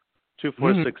 2,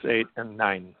 4, 6, 8, and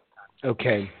 9.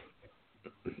 Okay.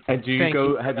 And do you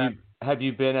go? Have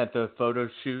you been at the photo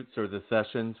shoots or the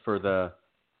sessions for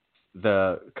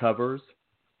the covers?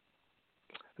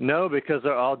 No, because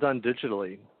they're all done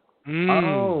digitally.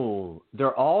 Oh,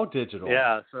 they're all digital.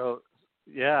 Yeah. So.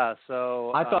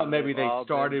 I thought maybe they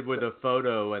started with a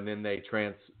photo and then they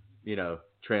transported.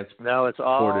 No, it's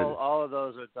all of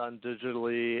those are done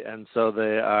digitally, and so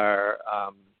they are.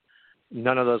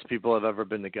 None of those people have ever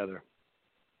been together.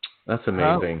 That's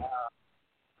amazing.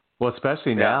 Well,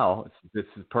 especially now, this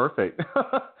is perfect.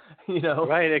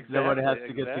 Right? Exactly. Nobody has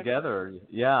to get together.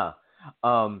 Yeah.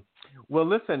 Well,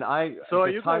 listen, So, are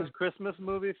you guys Christmas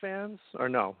movie fans or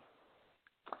no?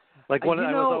 Like I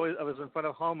was in front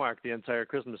of Hallmark the entire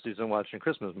Christmas season watching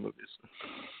Christmas movies.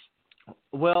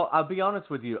 Well, I'll be honest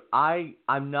with you. I'm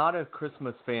not a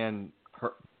Christmas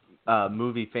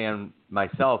movie fan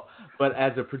myself, but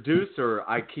as a producer,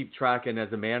 I keep track, and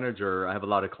as a manager, I have a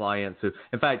lot of clients who.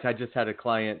 In fact, I just had a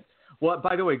client. Well,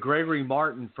 by the way, Gregory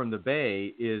Martin from the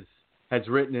Bay has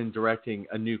written and directing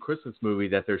a new Christmas movie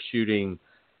that they're shooting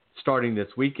starting this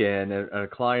weekend, and a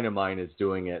client of mine is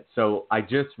doing it. So I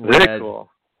just read. Very cool.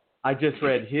 I just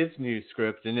read his new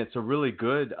script, and it's a really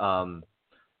good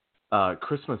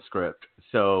Christmas script.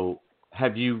 So,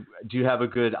 do you have a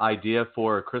good idea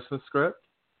for a Christmas script?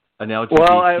 An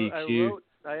LGBTQ? Well,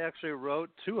 I actually wrote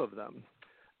 2 of them.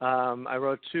 I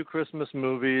wrote 2 Christmas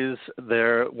movies.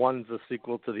 One's a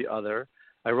sequel to the other.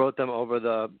 I wrote them over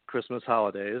the Christmas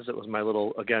holidays. It was my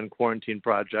little, again, quarantine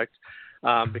project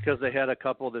because they had a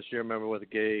couple this year, remember, with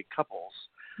gay couples.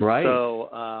 Right. So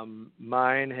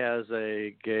mine has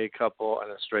a gay couple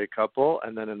and a straight couple,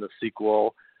 and then in the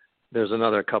sequel, there's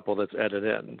another couple that's added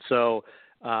in. So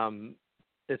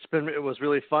it was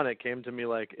really fun. It came to me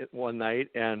one night,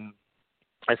 and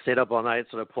I stayed up all night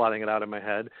sort of plotting it out in my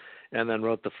head, and then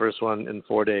wrote the first one in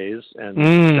 4 days, and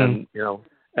then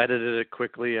edited it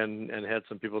quickly and had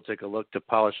some people take a look to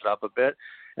polish it up a bit.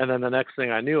 And then the next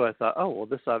thing I knew, I thought, oh, well,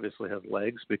 this obviously has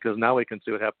legs because now we can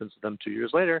see what happens to them 2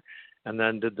 years later, and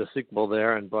then did the sequel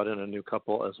there and brought in a new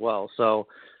couple as well. So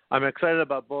I'm excited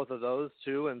about both of those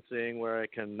too, and seeing where I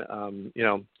can,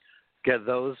 get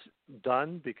those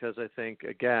done, because I think,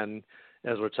 again,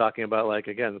 as we're talking about,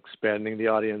 expanding the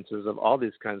audiences of all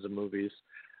these kinds of movies,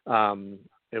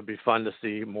 it would be fun to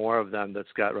see more of them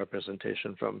that's got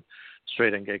representation from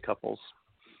straight and gay couples.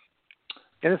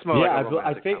 And it's more like a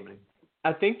romantic comedy.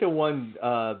 I think the one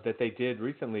that they did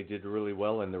recently did really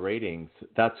well in the ratings.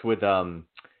 That's with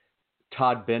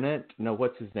Todd Bennett. No,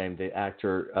 what's his name? The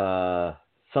actor,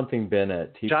 something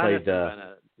Bennett. He Jonathan played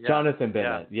Bennett. Yeah. Jonathan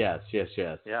Bennett. Yeah. Yes.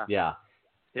 Yeah. Yeah.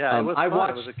 Yeah, it was fun.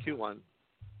 It was a cute one.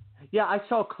 Yeah, I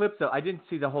saw clips of. I didn't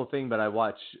see the whole thing, but I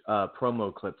watched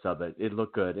promo clips of it. It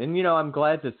looked good, and I'm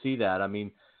glad to see that. I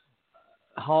mean,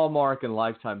 Hallmark and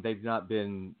Lifetime, they've not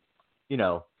been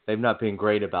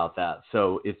great about that.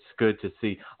 So it's good to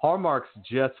see. Hallmark's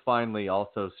just finally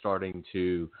also starting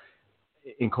to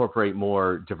incorporate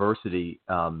more diversity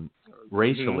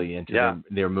racially into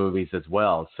their movies as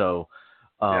well. So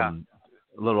a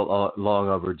little long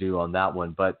overdue on that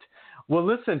one. But, well,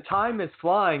 listen, time is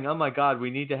flying. Oh, my God, we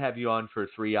need to have you on for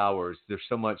 3 hours. There's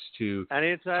so much to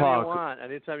Anytime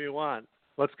you want.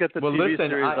 Let's get the TV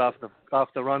series off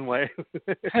the runway.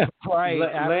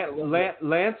 Right.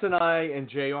 Lance and I and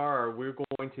JR, we're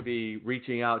going to be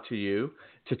reaching out to you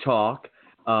to talk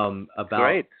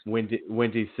about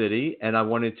Windy City, and I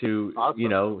wanted to,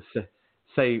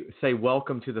 say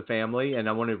welcome to the family, and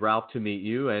I wanted Ralph to meet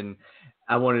you, and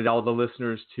I wanted all the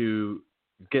listeners to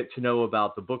get to know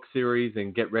about the book series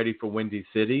and get ready for Windy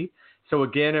City. So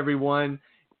again, everyone,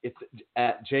 it's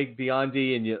at Jake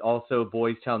Biondi, and also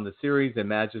Boys Town the series and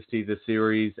Majesty the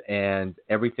series, and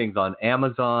everything's on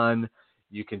Amazon.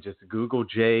 You can just Google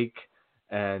Jake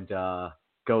and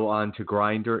go on to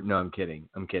Grindr. No, I'm kidding.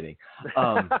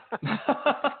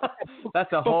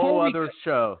 That's a whole other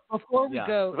show. Before we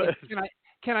go,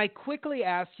 can I quickly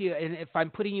ask you, and if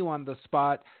I'm putting you on the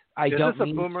spot, Is this a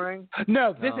boomerang?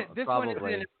 No, this one isn't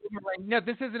a boomerang. No,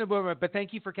 this isn't a boomerang, but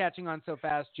thank you for catching on so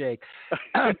fast, Jake.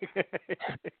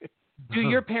 Do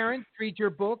your parents read your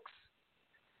books?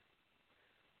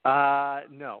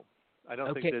 No, I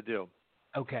don't think they do.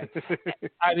 Okay.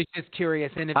 I was just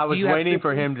curious. And if I was waiting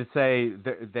for him to say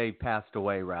they passed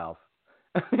away, Ralph.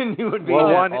 And you would be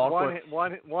one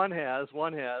has.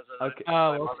 Okay.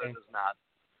 My mother does not.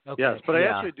 Okay. Yes, but I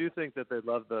actually do think that they'd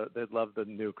love the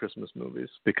new Christmas movies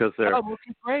because they're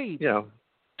great.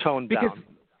 Toned down.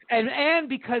 And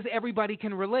because everybody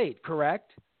can relate,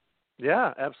 correct?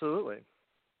 Yeah, absolutely.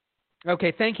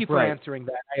 Okay, thank you for answering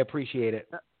that. I appreciate it.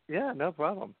 Yeah, no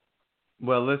problem.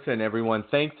 Well, listen, everyone,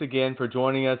 thanks again for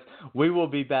joining us. We will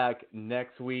be back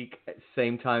next week,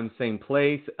 same time, same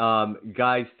place.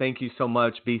 Guys, thank you so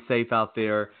much. Be safe out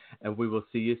there, and we will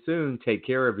see you soon. Take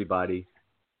care, everybody.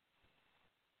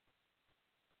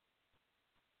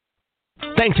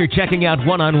 Thanks for checking out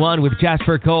One-on-One with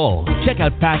Jasper Cole. Check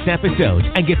out past episodes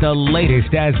and get the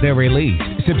latest as they're released.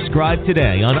 Subscribe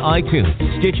today on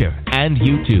iTunes, Stitcher, and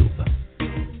YouTube.